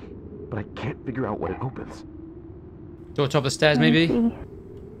found a key, but I can't figure out what it opens. Door top of the stairs, maybe?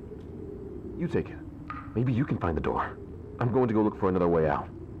 You take it. Maybe you can find the door. I'm going to go look for another way out.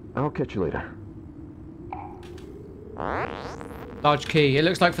 I'll catch you later. Large key. It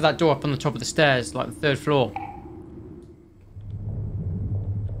looks like for that door up on the top of the stairs, like the 3rd floor.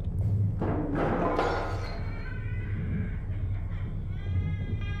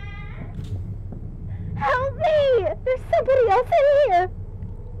 somebody else in here!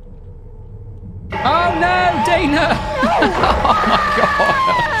 Oh no, Dana! Oh my god!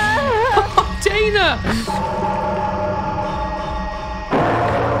 Oh, Dana!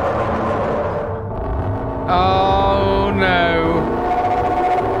 Oh no!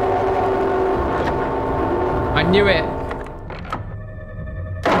 I knew it.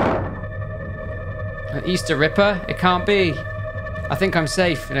 An Easter Ripper? It can't be. I think I'm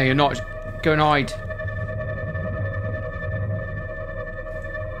safe. No, you're not. Go and hide.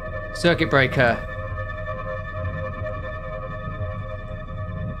 Circuit breaker.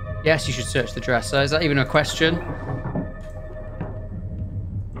 Yes, you should search the dresser. Is that even a question?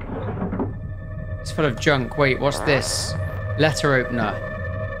 It's full of junk. Wait, what's this? Letter opener.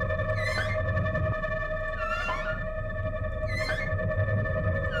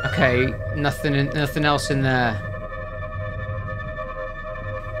 Okay, nothing else in there.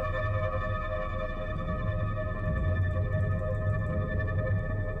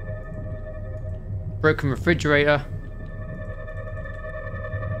 Broken refrigerator.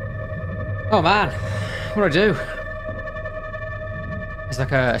 Oh man, what do I do? It's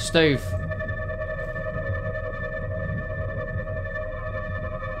like a stove.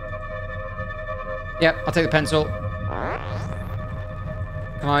 Yep, I'll take the pencil.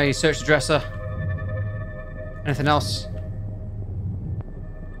 Can I search the dresser? Anything else?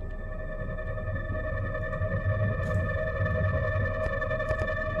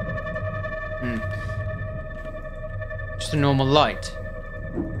 Just a normal light.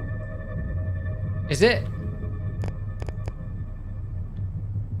 Is it?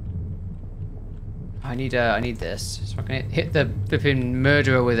 I need this. So I can hit the flipping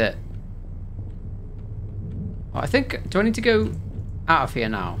murderer with it. I think, do I need to go out of here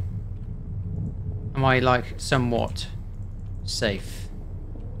now? Am I like somewhat safe?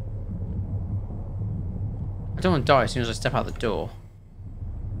 I don't want to die as soon as I step out the door.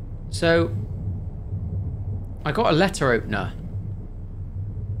 So, I got a letter opener.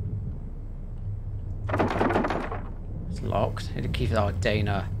 It's locked. I need to keep it out.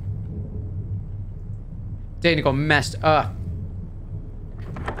 Dana. Dana got messed up.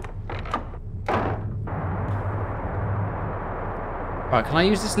 Right, can I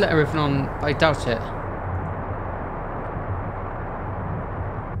use this letter opener on... I doubt it.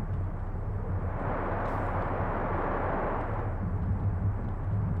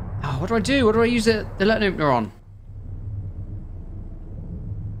 Oh, what do I do? What do I use the letter opener on?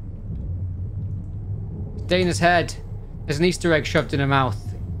 Dana's head. There's an Easter egg shoved in her mouth.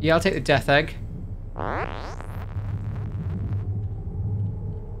 Yeah, I'll take the death egg.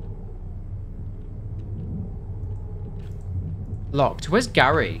 Locked. Where's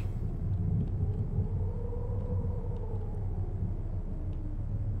Gary?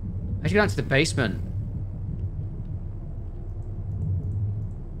 I should go down to the basement.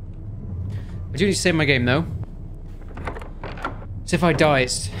 I do need to save my game though. So if I die,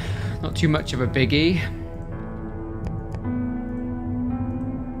 it's not too much of a biggie.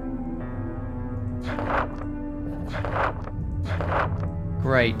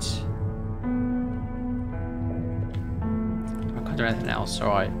 Great. Do anything else,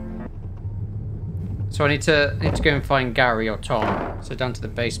 alright. So I need to go and find Gary or Tom. So down to the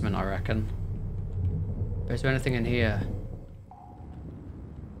basement, I reckon. But is there anything in here?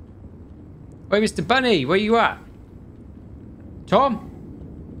 Wait, Mr. Bunny, where you at? Tom?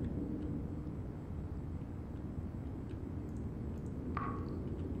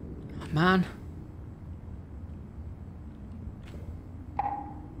 Oh, man.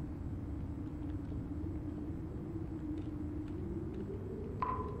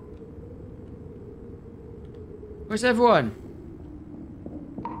 Where's everyone?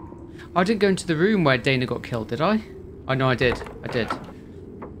 I didn't go into the room where Dana got killed, did I? Oh, no, I did. I did.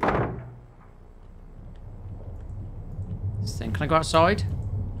 This thing. Can I go outside?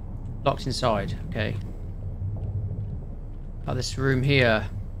 Locked inside. Okay. Oh, this room here.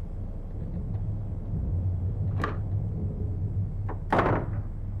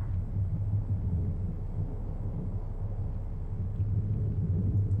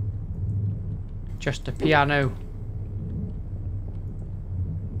 Just a piano.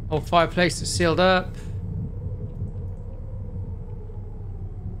 Old fireplace is sealed up.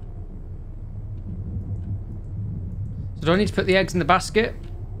 So do I need to put the eggs in the basket?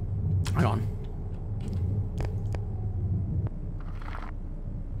 Hang on.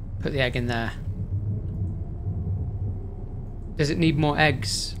 Put the egg in there. Does it need more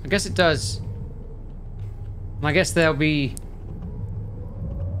eggs? I guess it does. And I guess they'll be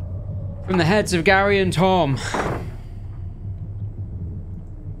from the heads of Gary and Tom.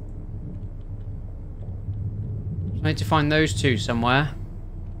 I need to find those two somewhere.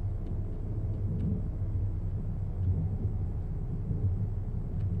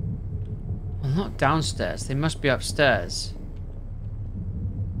 Well, not downstairs. They must be upstairs.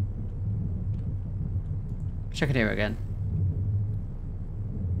 Check it here again.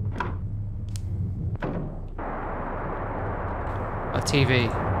 A TV.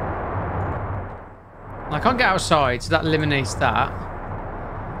 I can't get outside, so that eliminates that.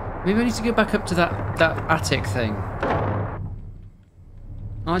 Maybe I need to go back up to that attic thing.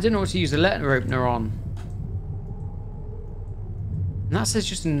 Oh, I didn't know what to use the letter opener on. And that says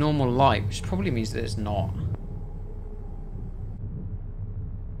just a normal light, which probably means that it's not.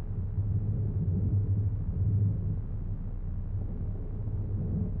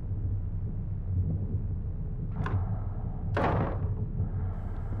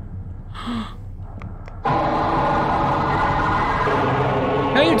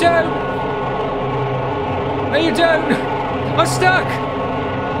 No, you don't! No, you don't! I'm stuck!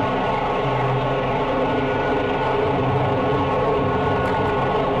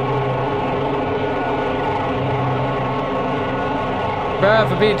 Bruh,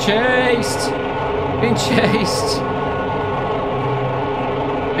 for being chased! Being chased!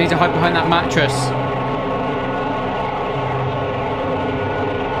 I need to hide behind that mattress.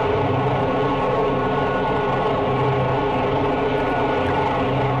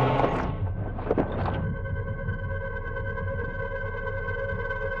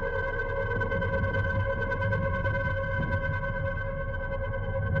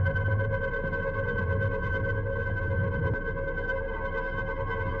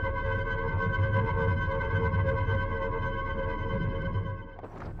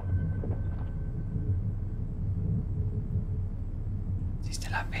 He's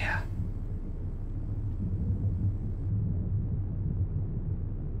still up here.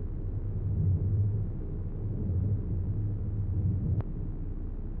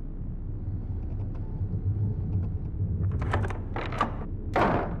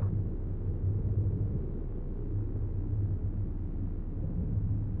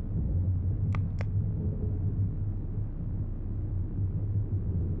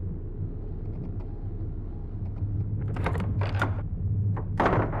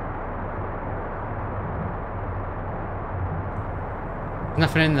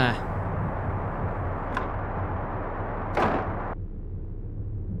 Nothing in there.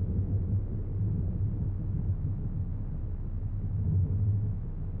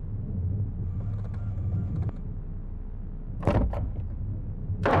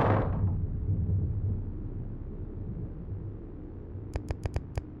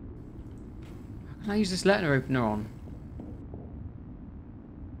 How can I use this letter opener on?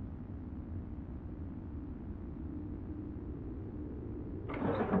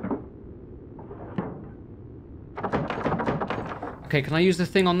 Okay, can I use the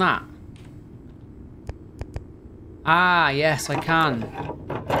thing on that? Ah, yes, I can.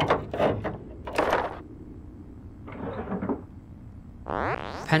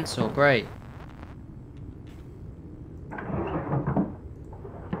 Pencil, great.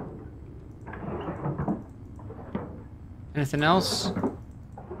 Anything else?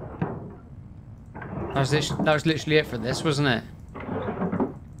 That was literally it for this, wasn't it?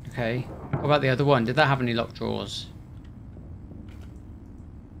 Okay. What about the other one? Did that have any locked drawers?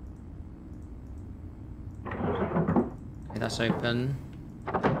 That's open.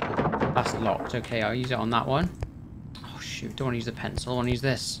 That's locked. Okay, I'll use it on that one. Oh shoot, don't want to use the pencil, I want to use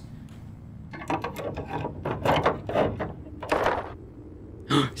this.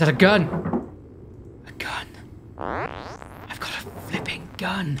 Is that a gun? A gun. I've got a flipping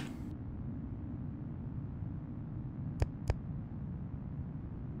gun.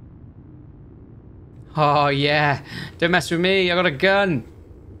 Oh yeah, don't mess with me, I got a gun.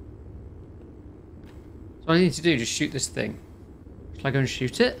 So all I need to do is just shoot this thing. Shall I go and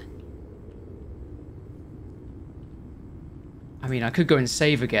shoot it? I mean, I could go and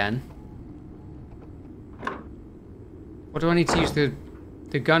save again. What do I need to use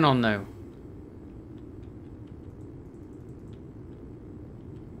the gun on, though?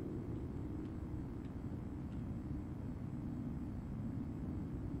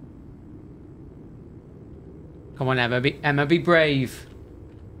 Come on, Emma, be brave.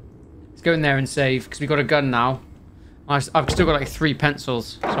 Let's go in there and save, because we've got a gun now. I've still got like 3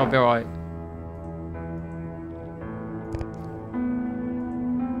 pencils, so I'll be alright.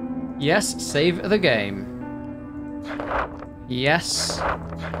 Yes, save the game. Yes.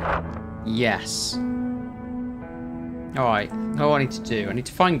 Yes. Alright, what do I need to do? I need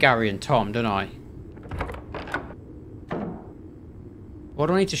to find Gary and Tom, don't I? What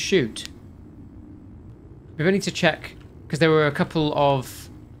do I need to shoot? We need to check, because there were a couple of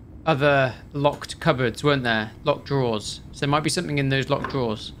other locked cupboards, weren't there? Locked drawers. So there might be something in those locked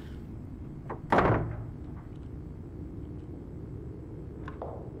drawers.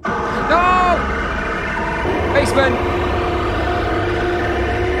 No! Basement!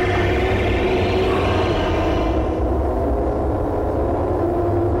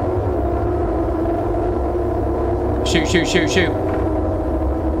 Shoot, shoot, shoot, shoot.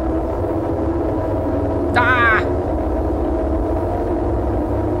 Ah!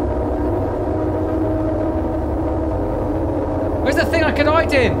 Where's the thing I can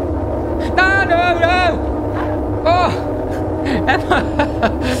hide in? No, no, no! Oh! Emma!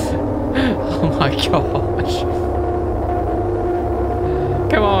 Oh my gosh.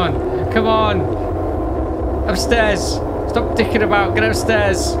 Come on, come on. Upstairs. Stop dicking about. Get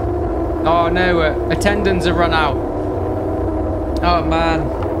upstairs. Oh no, attendants have run out. Oh man.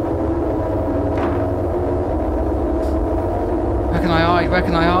 Where can I hide? Where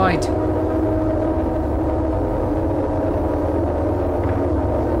can I hide?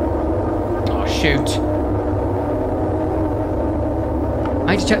 Oh shoot.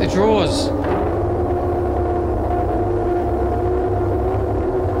 I need to check the drawers.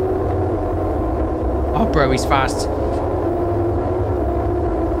 Oh bro, he's fast.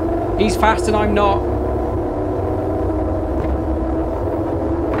 He's fast and I'm not.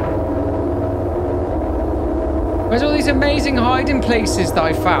 Where's all these amazing hiding places that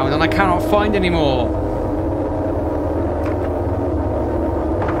I found and I cannot find anymore?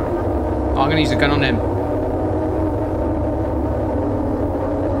 Oh, I'm gonna use a gun on him.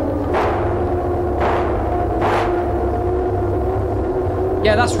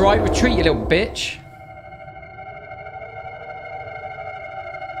 Yeah, that's right. Retreat, you little bitch.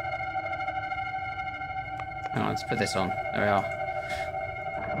 Hang on, let's put this on. There we are.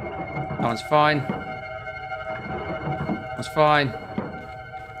 That one's fine. That's fine.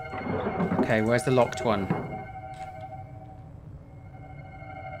 Okay, where's the locked one?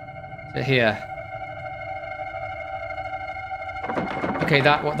 Is it here? Okay,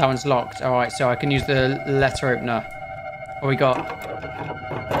 that one's locked. All right, so I can use the letter opener. What we got?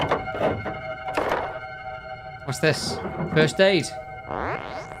 What's this? First aid.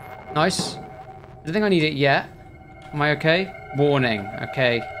 Nice. I don't think I need it yet. Am I okay? Warning.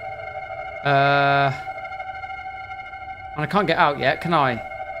 Okay. And I can't get out yet, can I?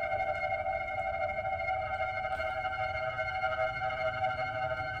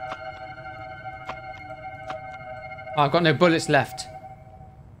 Oh, I've got no bullets left.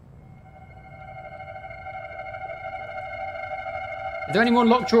 Are there any more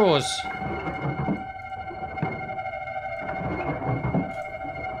locked drawers?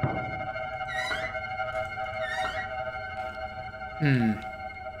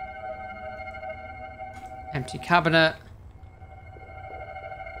 Empty cabinet.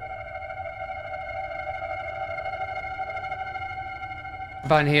 What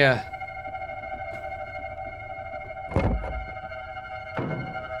about in here?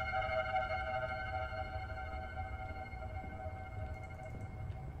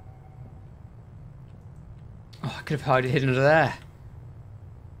 Oh, I could have hidden under there.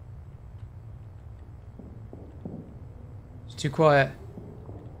 It's too quiet.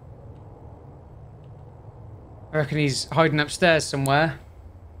 I reckon he's hiding upstairs somewhere.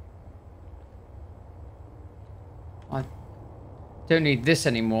 I don't need this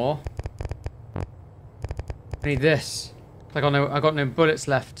anymore. I need this. I got no bullets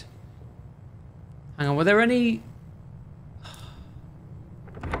left. Hang on, were there any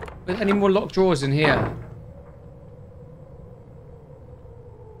more locked drawers in here?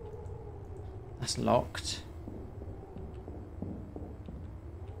 That's locked.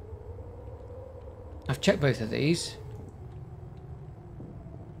 I've checked both of these.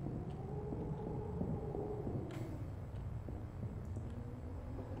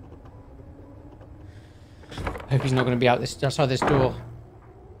 Hope he's not going to be outside this door.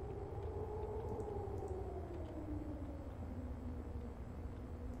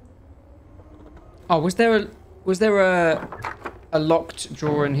 Oh, was there a locked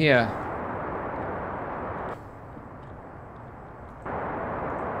drawer in here?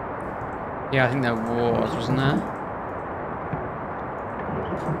 Yeah, I think there was, wasn't there?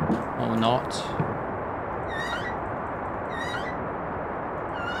 Or not.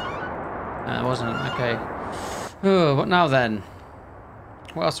 No, there wasn't. Okay. Oh, what now then?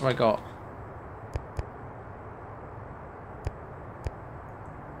 What else have I got?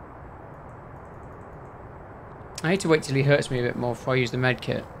 I need to wait till he hurts me a bit more before I use the med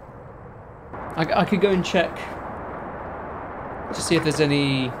kit. I could go and check to see if there's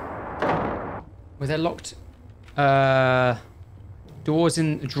any... Were there locked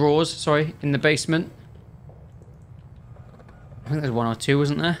Drawers, sorry, in the basement. I think there's one or two,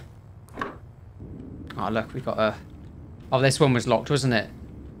 wasn't there? Oh, look, we've got a... Oh, this one was locked, wasn't it?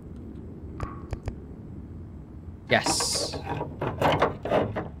 Yes.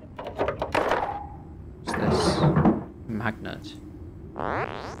 What's this? Magnet.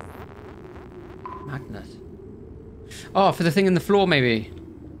 Magnet. Oh, for the thing in the floor, maybe.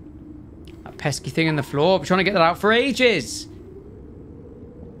 That pesky thing in the floor. I'm trying to get that out for ages.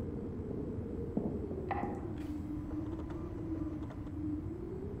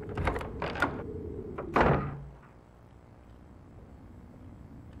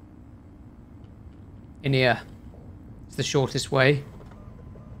 In here. It's the shortest way.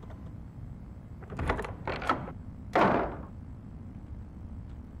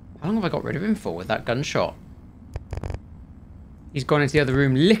 How long have I got rid of him for with that gunshot? He's gone into the other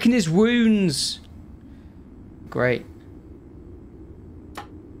room, licking his wounds. Great.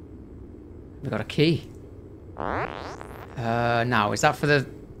 We got a key. Now, is that for the...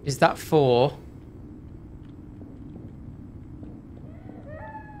 Is that for...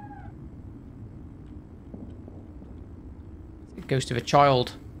 The ghost of a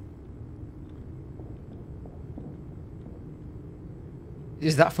child.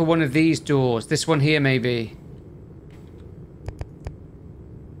 Is that for one of these doors? This one here, maybe?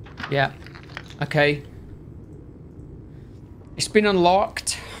 Yeah. Okay. It's been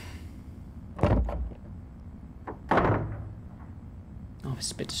unlocked. Oh,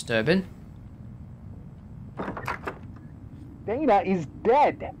 it's a bit disturbing. Dana is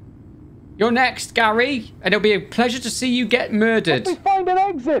dead. You're next, Gary. And it'll be a pleasure to see you get murdered. Let me find an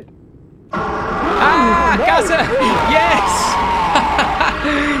exit. Ah, Gaza! Yes!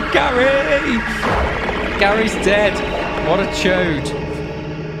 Gary! Gary's dead. What a chode.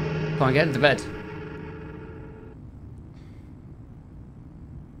 Come on, get into bed.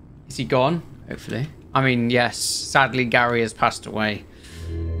 Is he gone? Hopefully. I mean, yes. Sadly, Gary has passed away.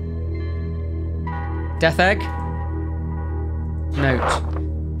 Death egg? Note.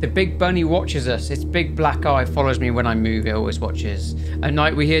 The big bunny watches us. Its big black eye follows me when I move. It always watches. At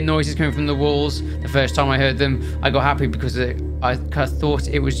night, we hear noises coming from the walls. The first time I heard them, I got happy because I thought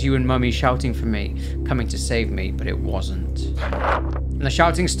it was you and Mummy shouting for me, coming to save me, but it wasn't. When the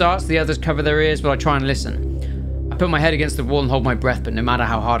shouting starts, the others cover their ears, but I try and listen. I put my head against the wall and hold my breath, but no matter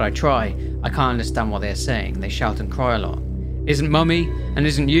how hard I try, I can't understand what they're saying. They shout and cry a lot. It isn't Mummy and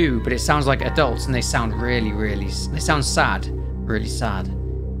isn't you, but it sounds like adults, and they sound they sound sad, really sad.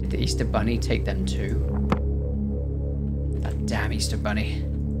 Did the Easter Bunny take them too? That damn Easter Bunny.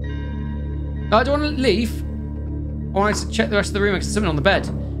 No, I don't want to leave. I wanted to check the rest of the room. There's something on the bed.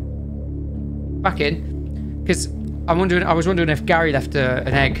 Back in. Because I was wondering if Gary left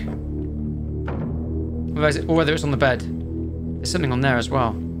an egg. Or whether it's on the bed. There's something on there as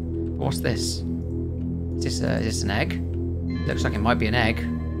well. But what's this? Is this an egg? Looks like it might be an egg.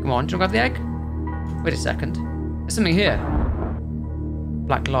 Come on, do you want to grab the egg? Wait a second. There's something here.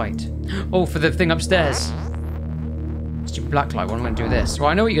 Black light. Oh, for the thing upstairs. Stupid black light. What am I going to do with this? Well,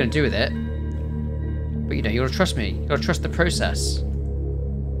 I know what you're going to do with it. But you know, you gotta trust me. You gotta trust the process.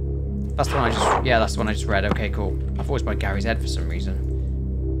 That's the one I just... Yeah, that's the one I just read. Okay, cool. I thought it was by Gary's head for some reason.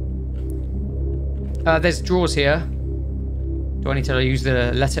 There's drawers here. Do I need to use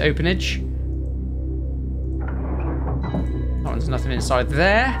the letter openage? Oh, there's nothing inside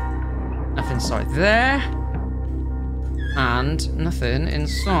there. Nothing inside there. And nothing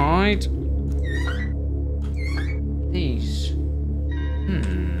inside these.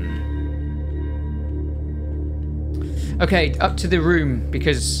 Okay, up to the room,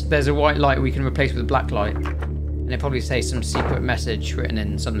 because there's a white light we can replace with a black light. And it probably says some secret message written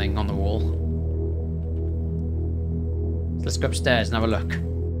in something on the wall. So let's go upstairs and have a look.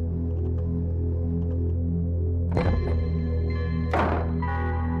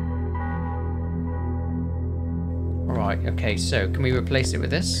 Alright, okay, so can we replace it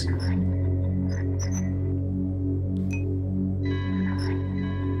with this?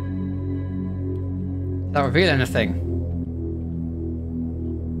 Does that reveal anything?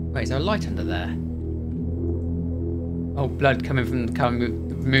 Wait, is there a light under there? Oh, blood coming from the car.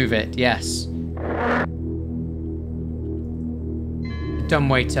 Move it, yes.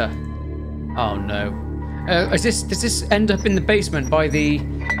 Dumbwaiter. Oh no. Does this end up in the basement by the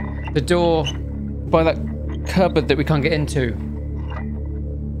door, by that cupboard that we can't get into?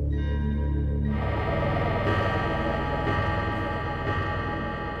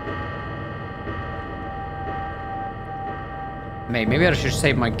 Maybe I should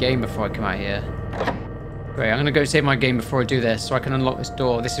save my game before I come out here. Great, I'm gonna go save my game before I do this, so I can unlock this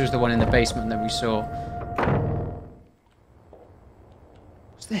door. This was the one in the basement that we saw.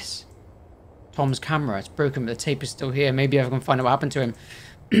 this? Tom's camera. It's broken, but the tape is still here. Maybe I can find out what happened to him.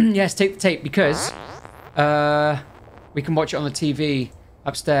 Yes, take the tape because we can watch it on the TV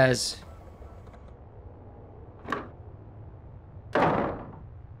upstairs. Oh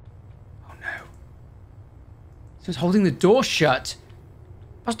no. Someone's holding the door shut.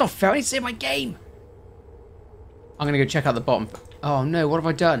 That's not fair. I need to save my game. I'm going to go check out the bottom. Oh no, what have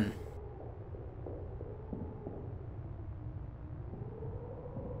I done?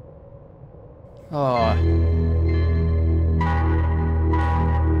 Oh.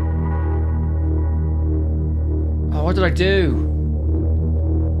 Oh, what did I do?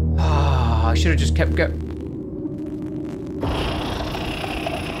 Ah, I should have just kept going.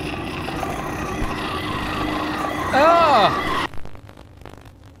 Ah!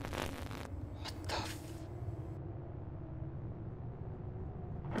 What the f...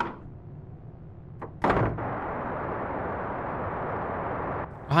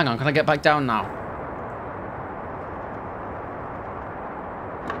 Oh, hang on, can I get back down now?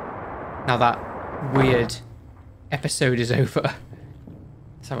 Now that weird episode is over.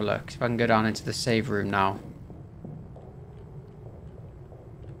 Let's have a look. If I can go down into the save room now.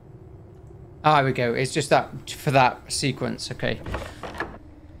 Ah, here we go. It's just that for that sequence. Okay.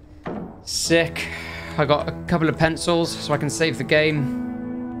 Sick. I got a couple of pencils so I can save the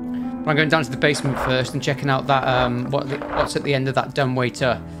game. But I'm going down to the basement first and checking out that what's at the end of that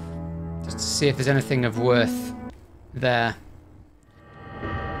dumbwaiter, just to see if there's anything of worth there.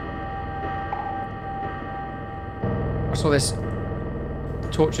 What's all this?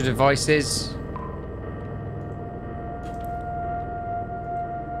 Torture devices.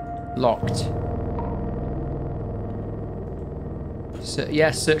 Locked. So,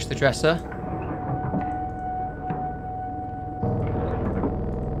 yes, search the dresser.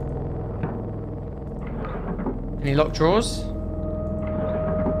 Any locked drawers?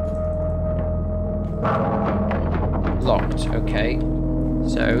 Locked, okay.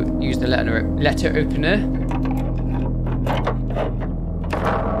 So, use the letter opener.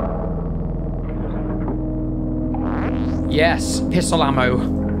 Yes, pistol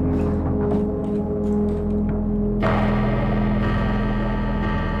ammo.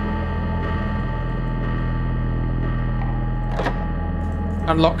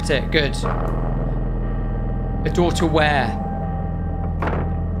 Unlocked it, good. A door to where?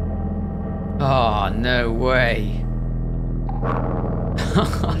 Oh, no way.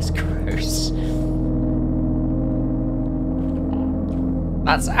 That's gross.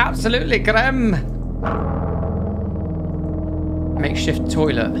 That's absolutely grim. Makeshift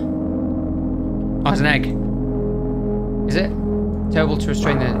toilet. Oh, it's an egg. Is it? Terrible to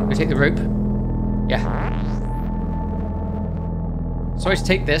restrain the... We take the rope? Yeah. Sorry to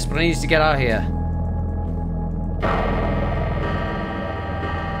take this, but I need to get out of here.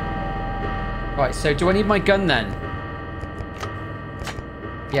 Right, so do I need my gun then?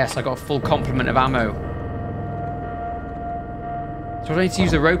 Yes, I got a full complement of ammo. So what do I need to use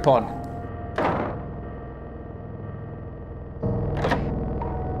the rope on?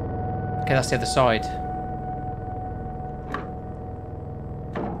 Okay, that's the other side.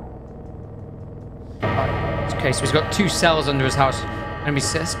 Right. Okay, so he's got 2 cells under his house. And he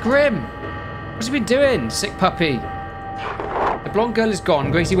says, Grim! What's he been doing? Sick puppy. The blonde girl is gone.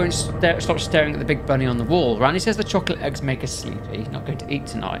 Gracie won't stop staring at the big bunny on the wall. Randy says the chocolate eggs make her sleepy. Not going to eat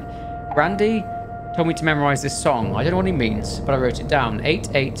tonight. Randy told me to memorize this song. I don't know what he means, but I wrote it down.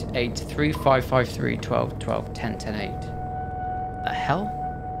 888-3553-1212-1010-8. The hell?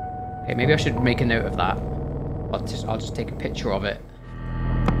 Okay, maybe I should make a note of that. I'll just take a picture of it.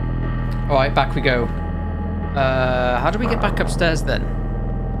 Alright, back we go. How do we get back upstairs then?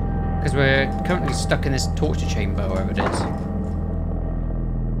 Because we're currently stuck in this torture chamber, wherever it is.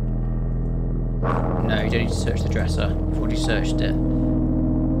 No, you don't need to search the dresser. You've already searched it.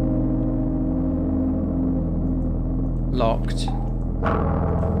 Locked.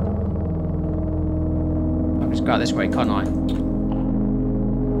 I'll just go out this way, can't I?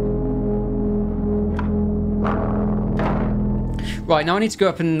 Right, now I need to go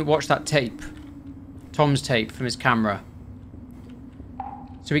up and watch that tape. Tom's tape from his camera.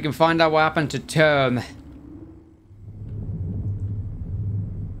 So we can find out what happened to Tom.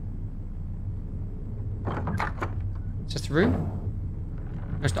 Is this the room?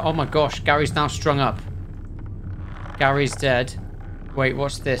 Oh my gosh, Gary's now strung up. Gary's dead. Wait,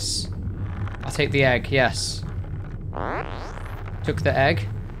 what's this? I'll take the egg, yes. Took the egg.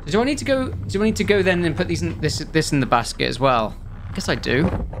 Do I need to go then and put this in the basket as well? I guess I do.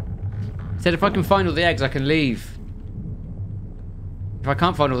 Said if I can find all the eggs, I can leave. If I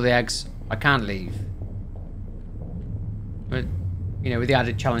can't find all the eggs, I can't leave. But You know, with the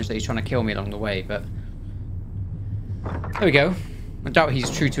added challenge that he's trying to kill me along the way, but... There we go. I doubt he's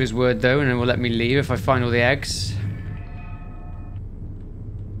true to his word, though, and it will let me leave if I find all the eggs.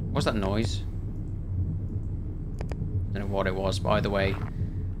 What's that noise? Don't know what it was, but either way.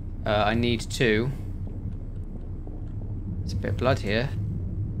 I need to... There's a bit of blood here.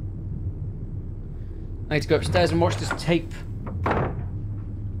 I need to go upstairs and watch this tape.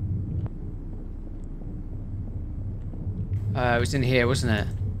 It was in here, wasn't it?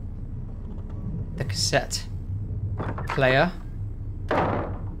 The cassette player.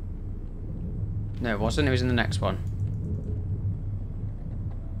 No, it wasn't. It was in the next one.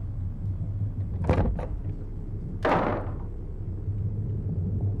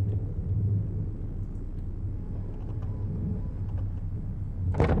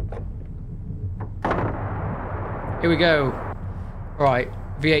 Here we go. Right,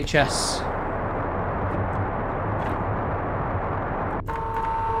 VHS.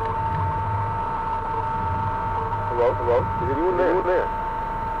 Hello? Hello? Is anyone there? Anyone there?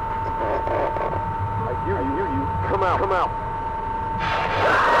 I hear you. Come out. Come out.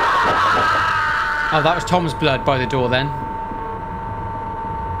 Oh, that was Tom's blood by the door then.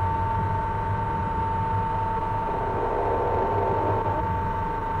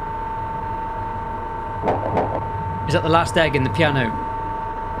 Is that the last egg in the piano?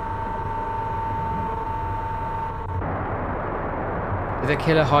 Did the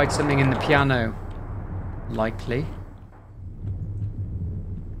killer hide something in the piano? Likely.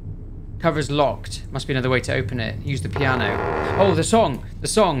 Cover's locked. Must be another way to open it. Use the piano. Oh, the song! The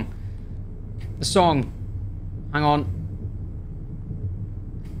song! The song! Hang on.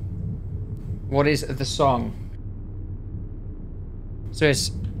 What is the song? So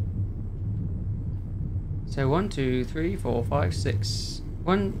it's... So 1, 2, 3, 4, 5, 6.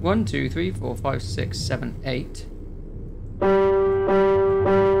 1, 2, 3, 4, 5, 6, 7, 8.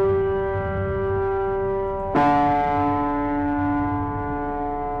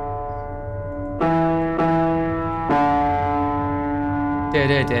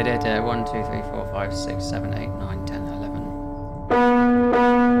 Da 1, 2, 3, 4, 5, 6, 7, 8, 9, 10, 11.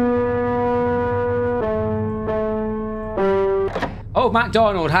 Oh,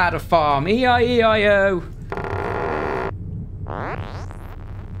 MacDonald had a farm. E-I-E-I-O.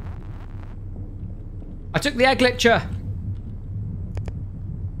 I took the egg lecture.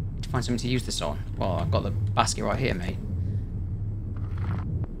 To find something to use this on. Well, I've got the basket right here, mate.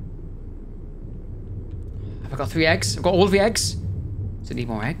 Have I got 3 eggs? I've got all of the eggs? Does it need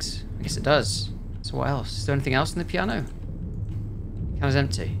more eggs? I guess it does. So what else? Is there anything else in the piano? The piano's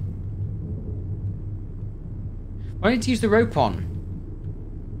empty. Why do I need to use the rope on?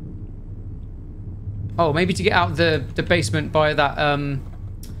 Oh, maybe to get out the basement by that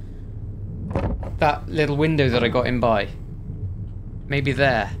that little window that I got in by. Maybe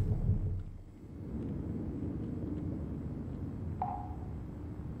there.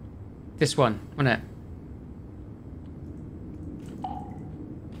 This one, wasn't it?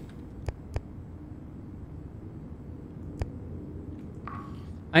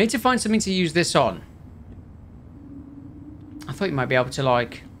 I need to find something to use this on. I thought you might be able to,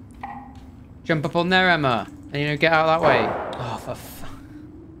 like, jump up on there, Emma, and, you know, get out that way. Oh, for fuck.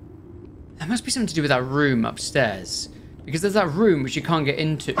 There must be something to do with that room upstairs. Because there's that room which you can't get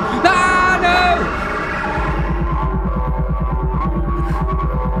into. Ah, no!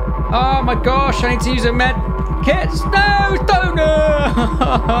 Oh my gosh, I need to use a med kit. No, stoner!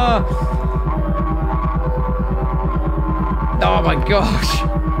 Oh my gosh.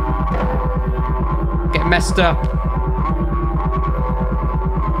 Get messed up.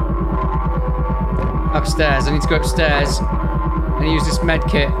 Upstairs. I need to go upstairs and use this med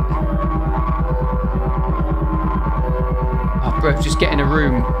kit. Oh, bro, just get in a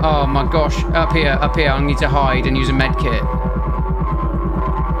room. Oh my gosh. Up here. I need to hide and use a med kit.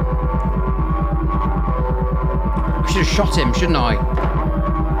 I should have shot him, shouldn't I?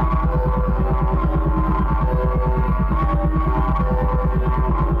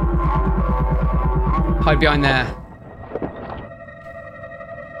 Hide behind there.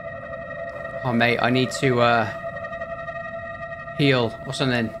 Oh, mate, I need to, heal or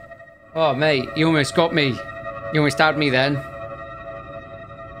something. Oh, mate, you almost got me. You almost stabbed me then.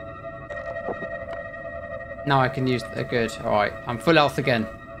 Now I can use the good. Alright, I'm full health again.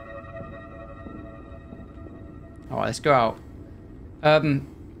 Alright, let's go out.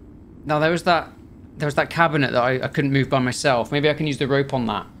 Now there was that cabinet that I couldn't move by myself. Maybe I can use the rope on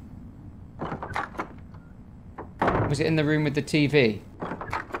that. Was it in the room with the TV?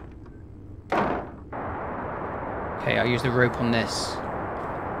 Okay, I'll use the rope on this.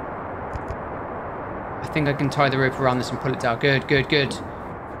 I think I can tie the rope around this and pull it down. Good, good, good.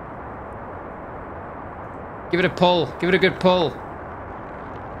 Give it a pull. Give it a good pull.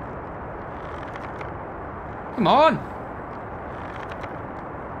 Come on.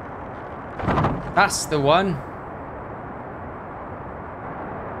 That's the one.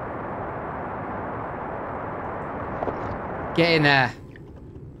 Get in there.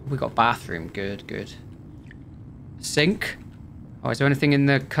 We got bathroom. Good, good. Sink. Oh, is there anything in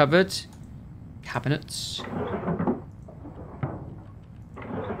the cupboard? Cabinets.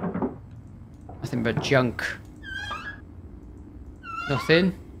 Nothing but junk.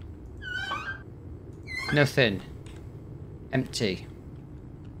 Nothing. Nothing. Empty.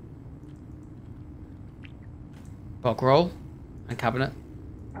 Bog roll and cabinet.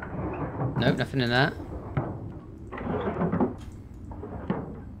 Nope, nothing in that.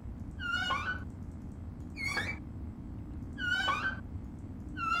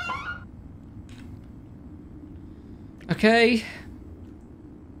 Okay.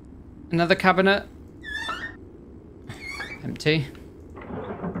 Another cabinet. Empty.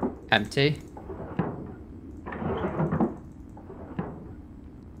 Empty.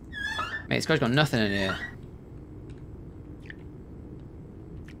 Mate, this guy's got nothing in here.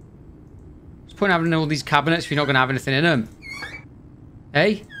 What's the point of having all these cabinets if you're not going to have anything in them?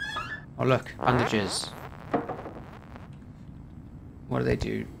 Hey? Oh, look. Bandages. What do they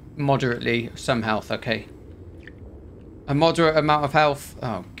do? Moderately. Some health. Okay. A moderate amount of health.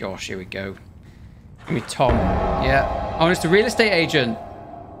 Oh, gosh. Here we go. Give me Tom. Yeah. Oh, it's the real estate agent.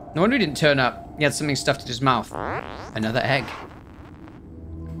 No wonder he didn't turn up. He had something stuffed in his mouth. Another egg.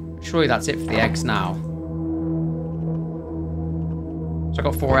 Surely that's it for the eggs now. So I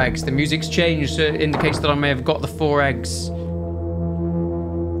got 4 eggs. The music's changed, so it indicates that I may have got the 4 eggs. Oh,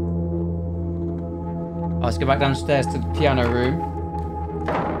 let's go back downstairs to the piano room.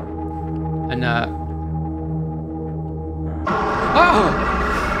 And, oh!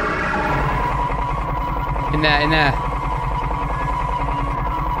 In there, in there.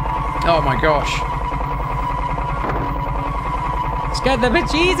 Oh my gosh. Scared the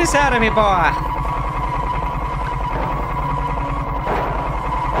bejesus out of me, boy.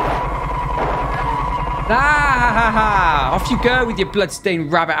 Ah, off you go with your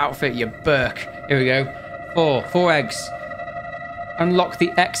bloodstained rabbit outfit, you Burke. Here we go. 4 eggs. Unlock the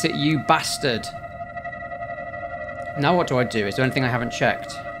exit, you bastard. Now what do I do? Is there anything I haven't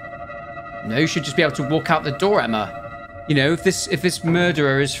checked? No, you should just be able to walk out the door, Emma. You know, if this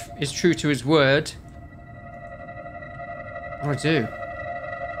murderer is true to his word. What do I do?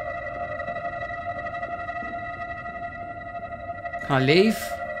 Can I leave?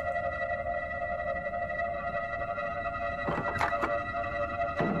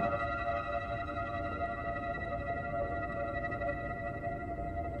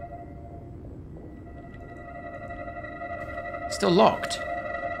 Still locked.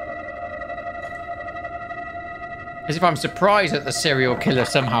 As if I'm surprised that the serial killer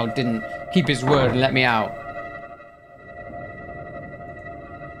somehow didn't keep his word and let me out.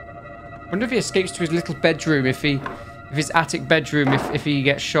 Wonder if he escapes to his little bedroom, if his attic bedroom, if he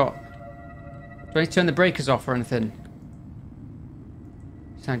gets shot. Do I need to turn the breakers off or anything?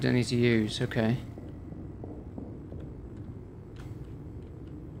 Sound I don't need to use, okay.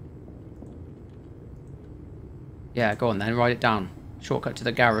 Yeah, go on then, write it down. Shortcut to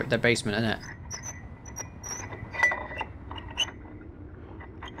the garret, the basement, innit?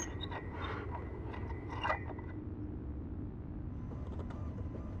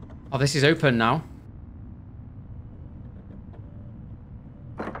 Oh, this is open now.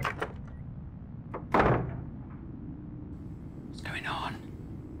 What's going on?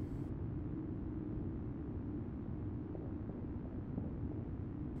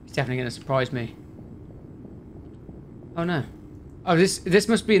 He's definitely going to surprise me. Oh no. Oh, this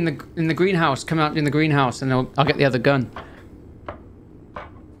must be in the greenhouse. Come out in the greenhouse and I'll get the other gun.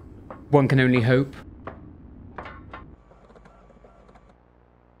 One can only hope.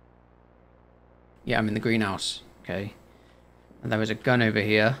 Yeah, I'm in the greenhouse. Okay. And there was a gun over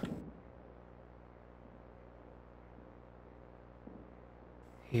here.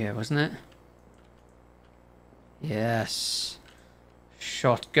 Here, wasn't it? Yes.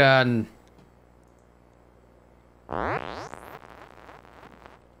 Shotgun.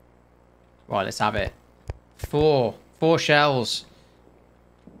 Right, let's have it. 4 shells.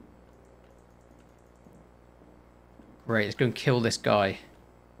 Great, let's go and kill this guy.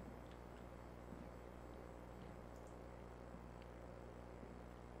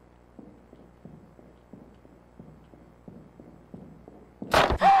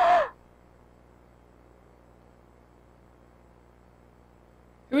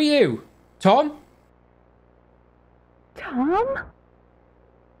 Who are you? Tom? Tom?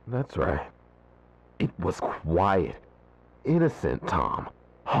 That's right. It was quiet. Innocent Tom.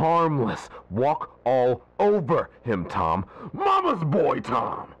 Harmless. Walk all over him, Tom. Mama's boy,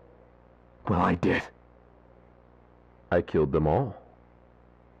 Tom. Well, I did. I killed them all.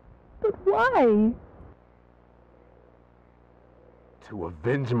 But why? To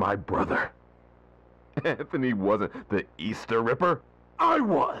avenge my brother. Anthony wasn't the Easter Ripper. I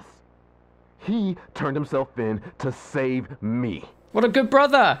was. He turned himself in to save me. What a good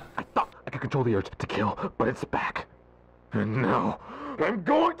brother. I thought I could control the urge to kill, but it's back. And now, I'm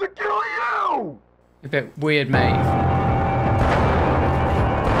going to kill you! A bit weird, mate.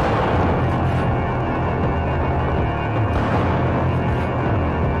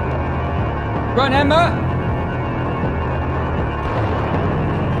 Run, Emma!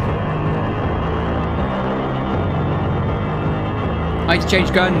 I need to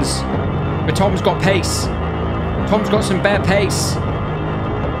change guns. But Tom's got pace. Tom's got some bare pace.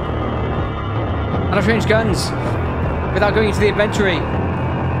 And I've changed guns without going into the inventory.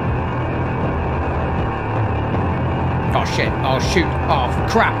 Oh shit. Oh shoot. Oh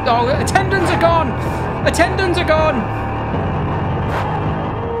crap. Oh, attendants are gone. Attendants are gone.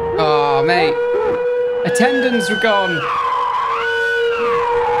 Oh mate. Attendants are gone.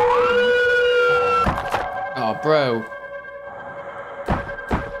 Oh bro.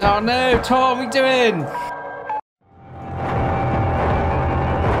 Oh no, Tom, what are you doing?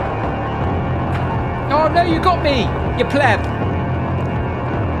 Oh no, you got me, you pleb.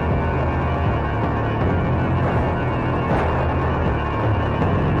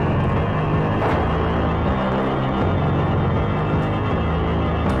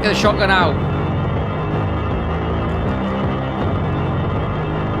 Get the shotgun out.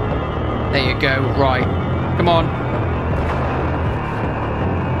 There you go, right. Come on.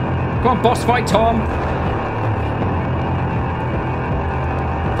 Come on, boss fight, Tom.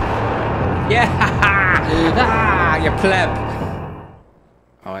 Yeah, ah, you pleb.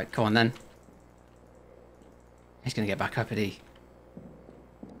 All right, come on then. He's gonna get back up, isn't he?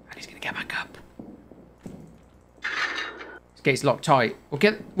 And he's gonna get back up. This gate's locked tight. Well,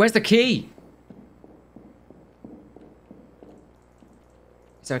 where's the key?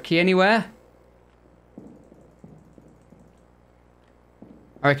 Is there a key anywhere?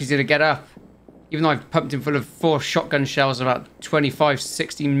 I reckon he's gonna get up. Even though I've pumped him full of 4 shotgun shells and about 25,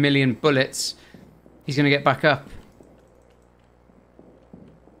 60 million bullets, he's gonna get back up.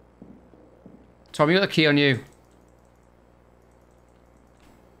 Tom, you got the key on you.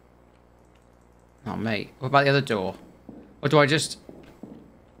 Oh, mate. What about the other door? Or do I just...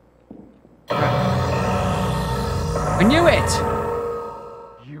 I knew it!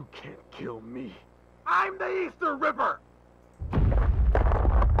 You can't kill me. I'm the Easter Ripper!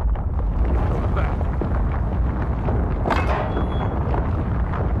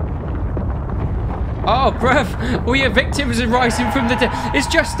 Oh, bruv, all your victims are rising from the dead. It's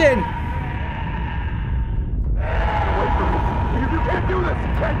Justin! Wait for me! You can't do this!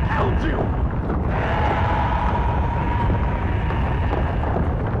 I killed you!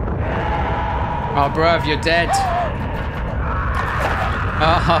 Oh, bruv, you're dead.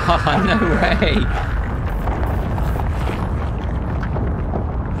 Oh, no way.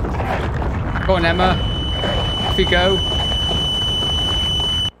 Go on, Emma. Off you go.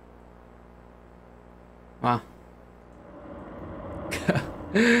 Wow.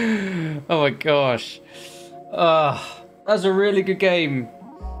 Oh my gosh. Oh, that was a really good game.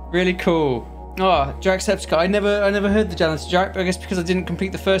 Really cool. Oh, Jacksepticeye. I never heard the Janitor Jack, but I guess because I didn't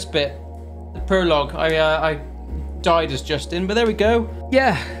complete the first bit, the prologue, I died as Justin, but there we go.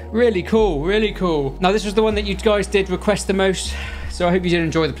 Yeah, really cool, really cool. Now this was the one that you guys did request the most, so I hope you did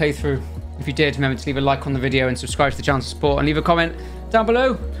enjoy the playthrough. If you did, remember to leave a like on the video and subscribe to the channel to support, and leave a comment down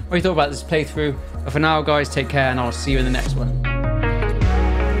below what you thought about this playthrough. But for now, guys, take care, and I'll see you in the next one.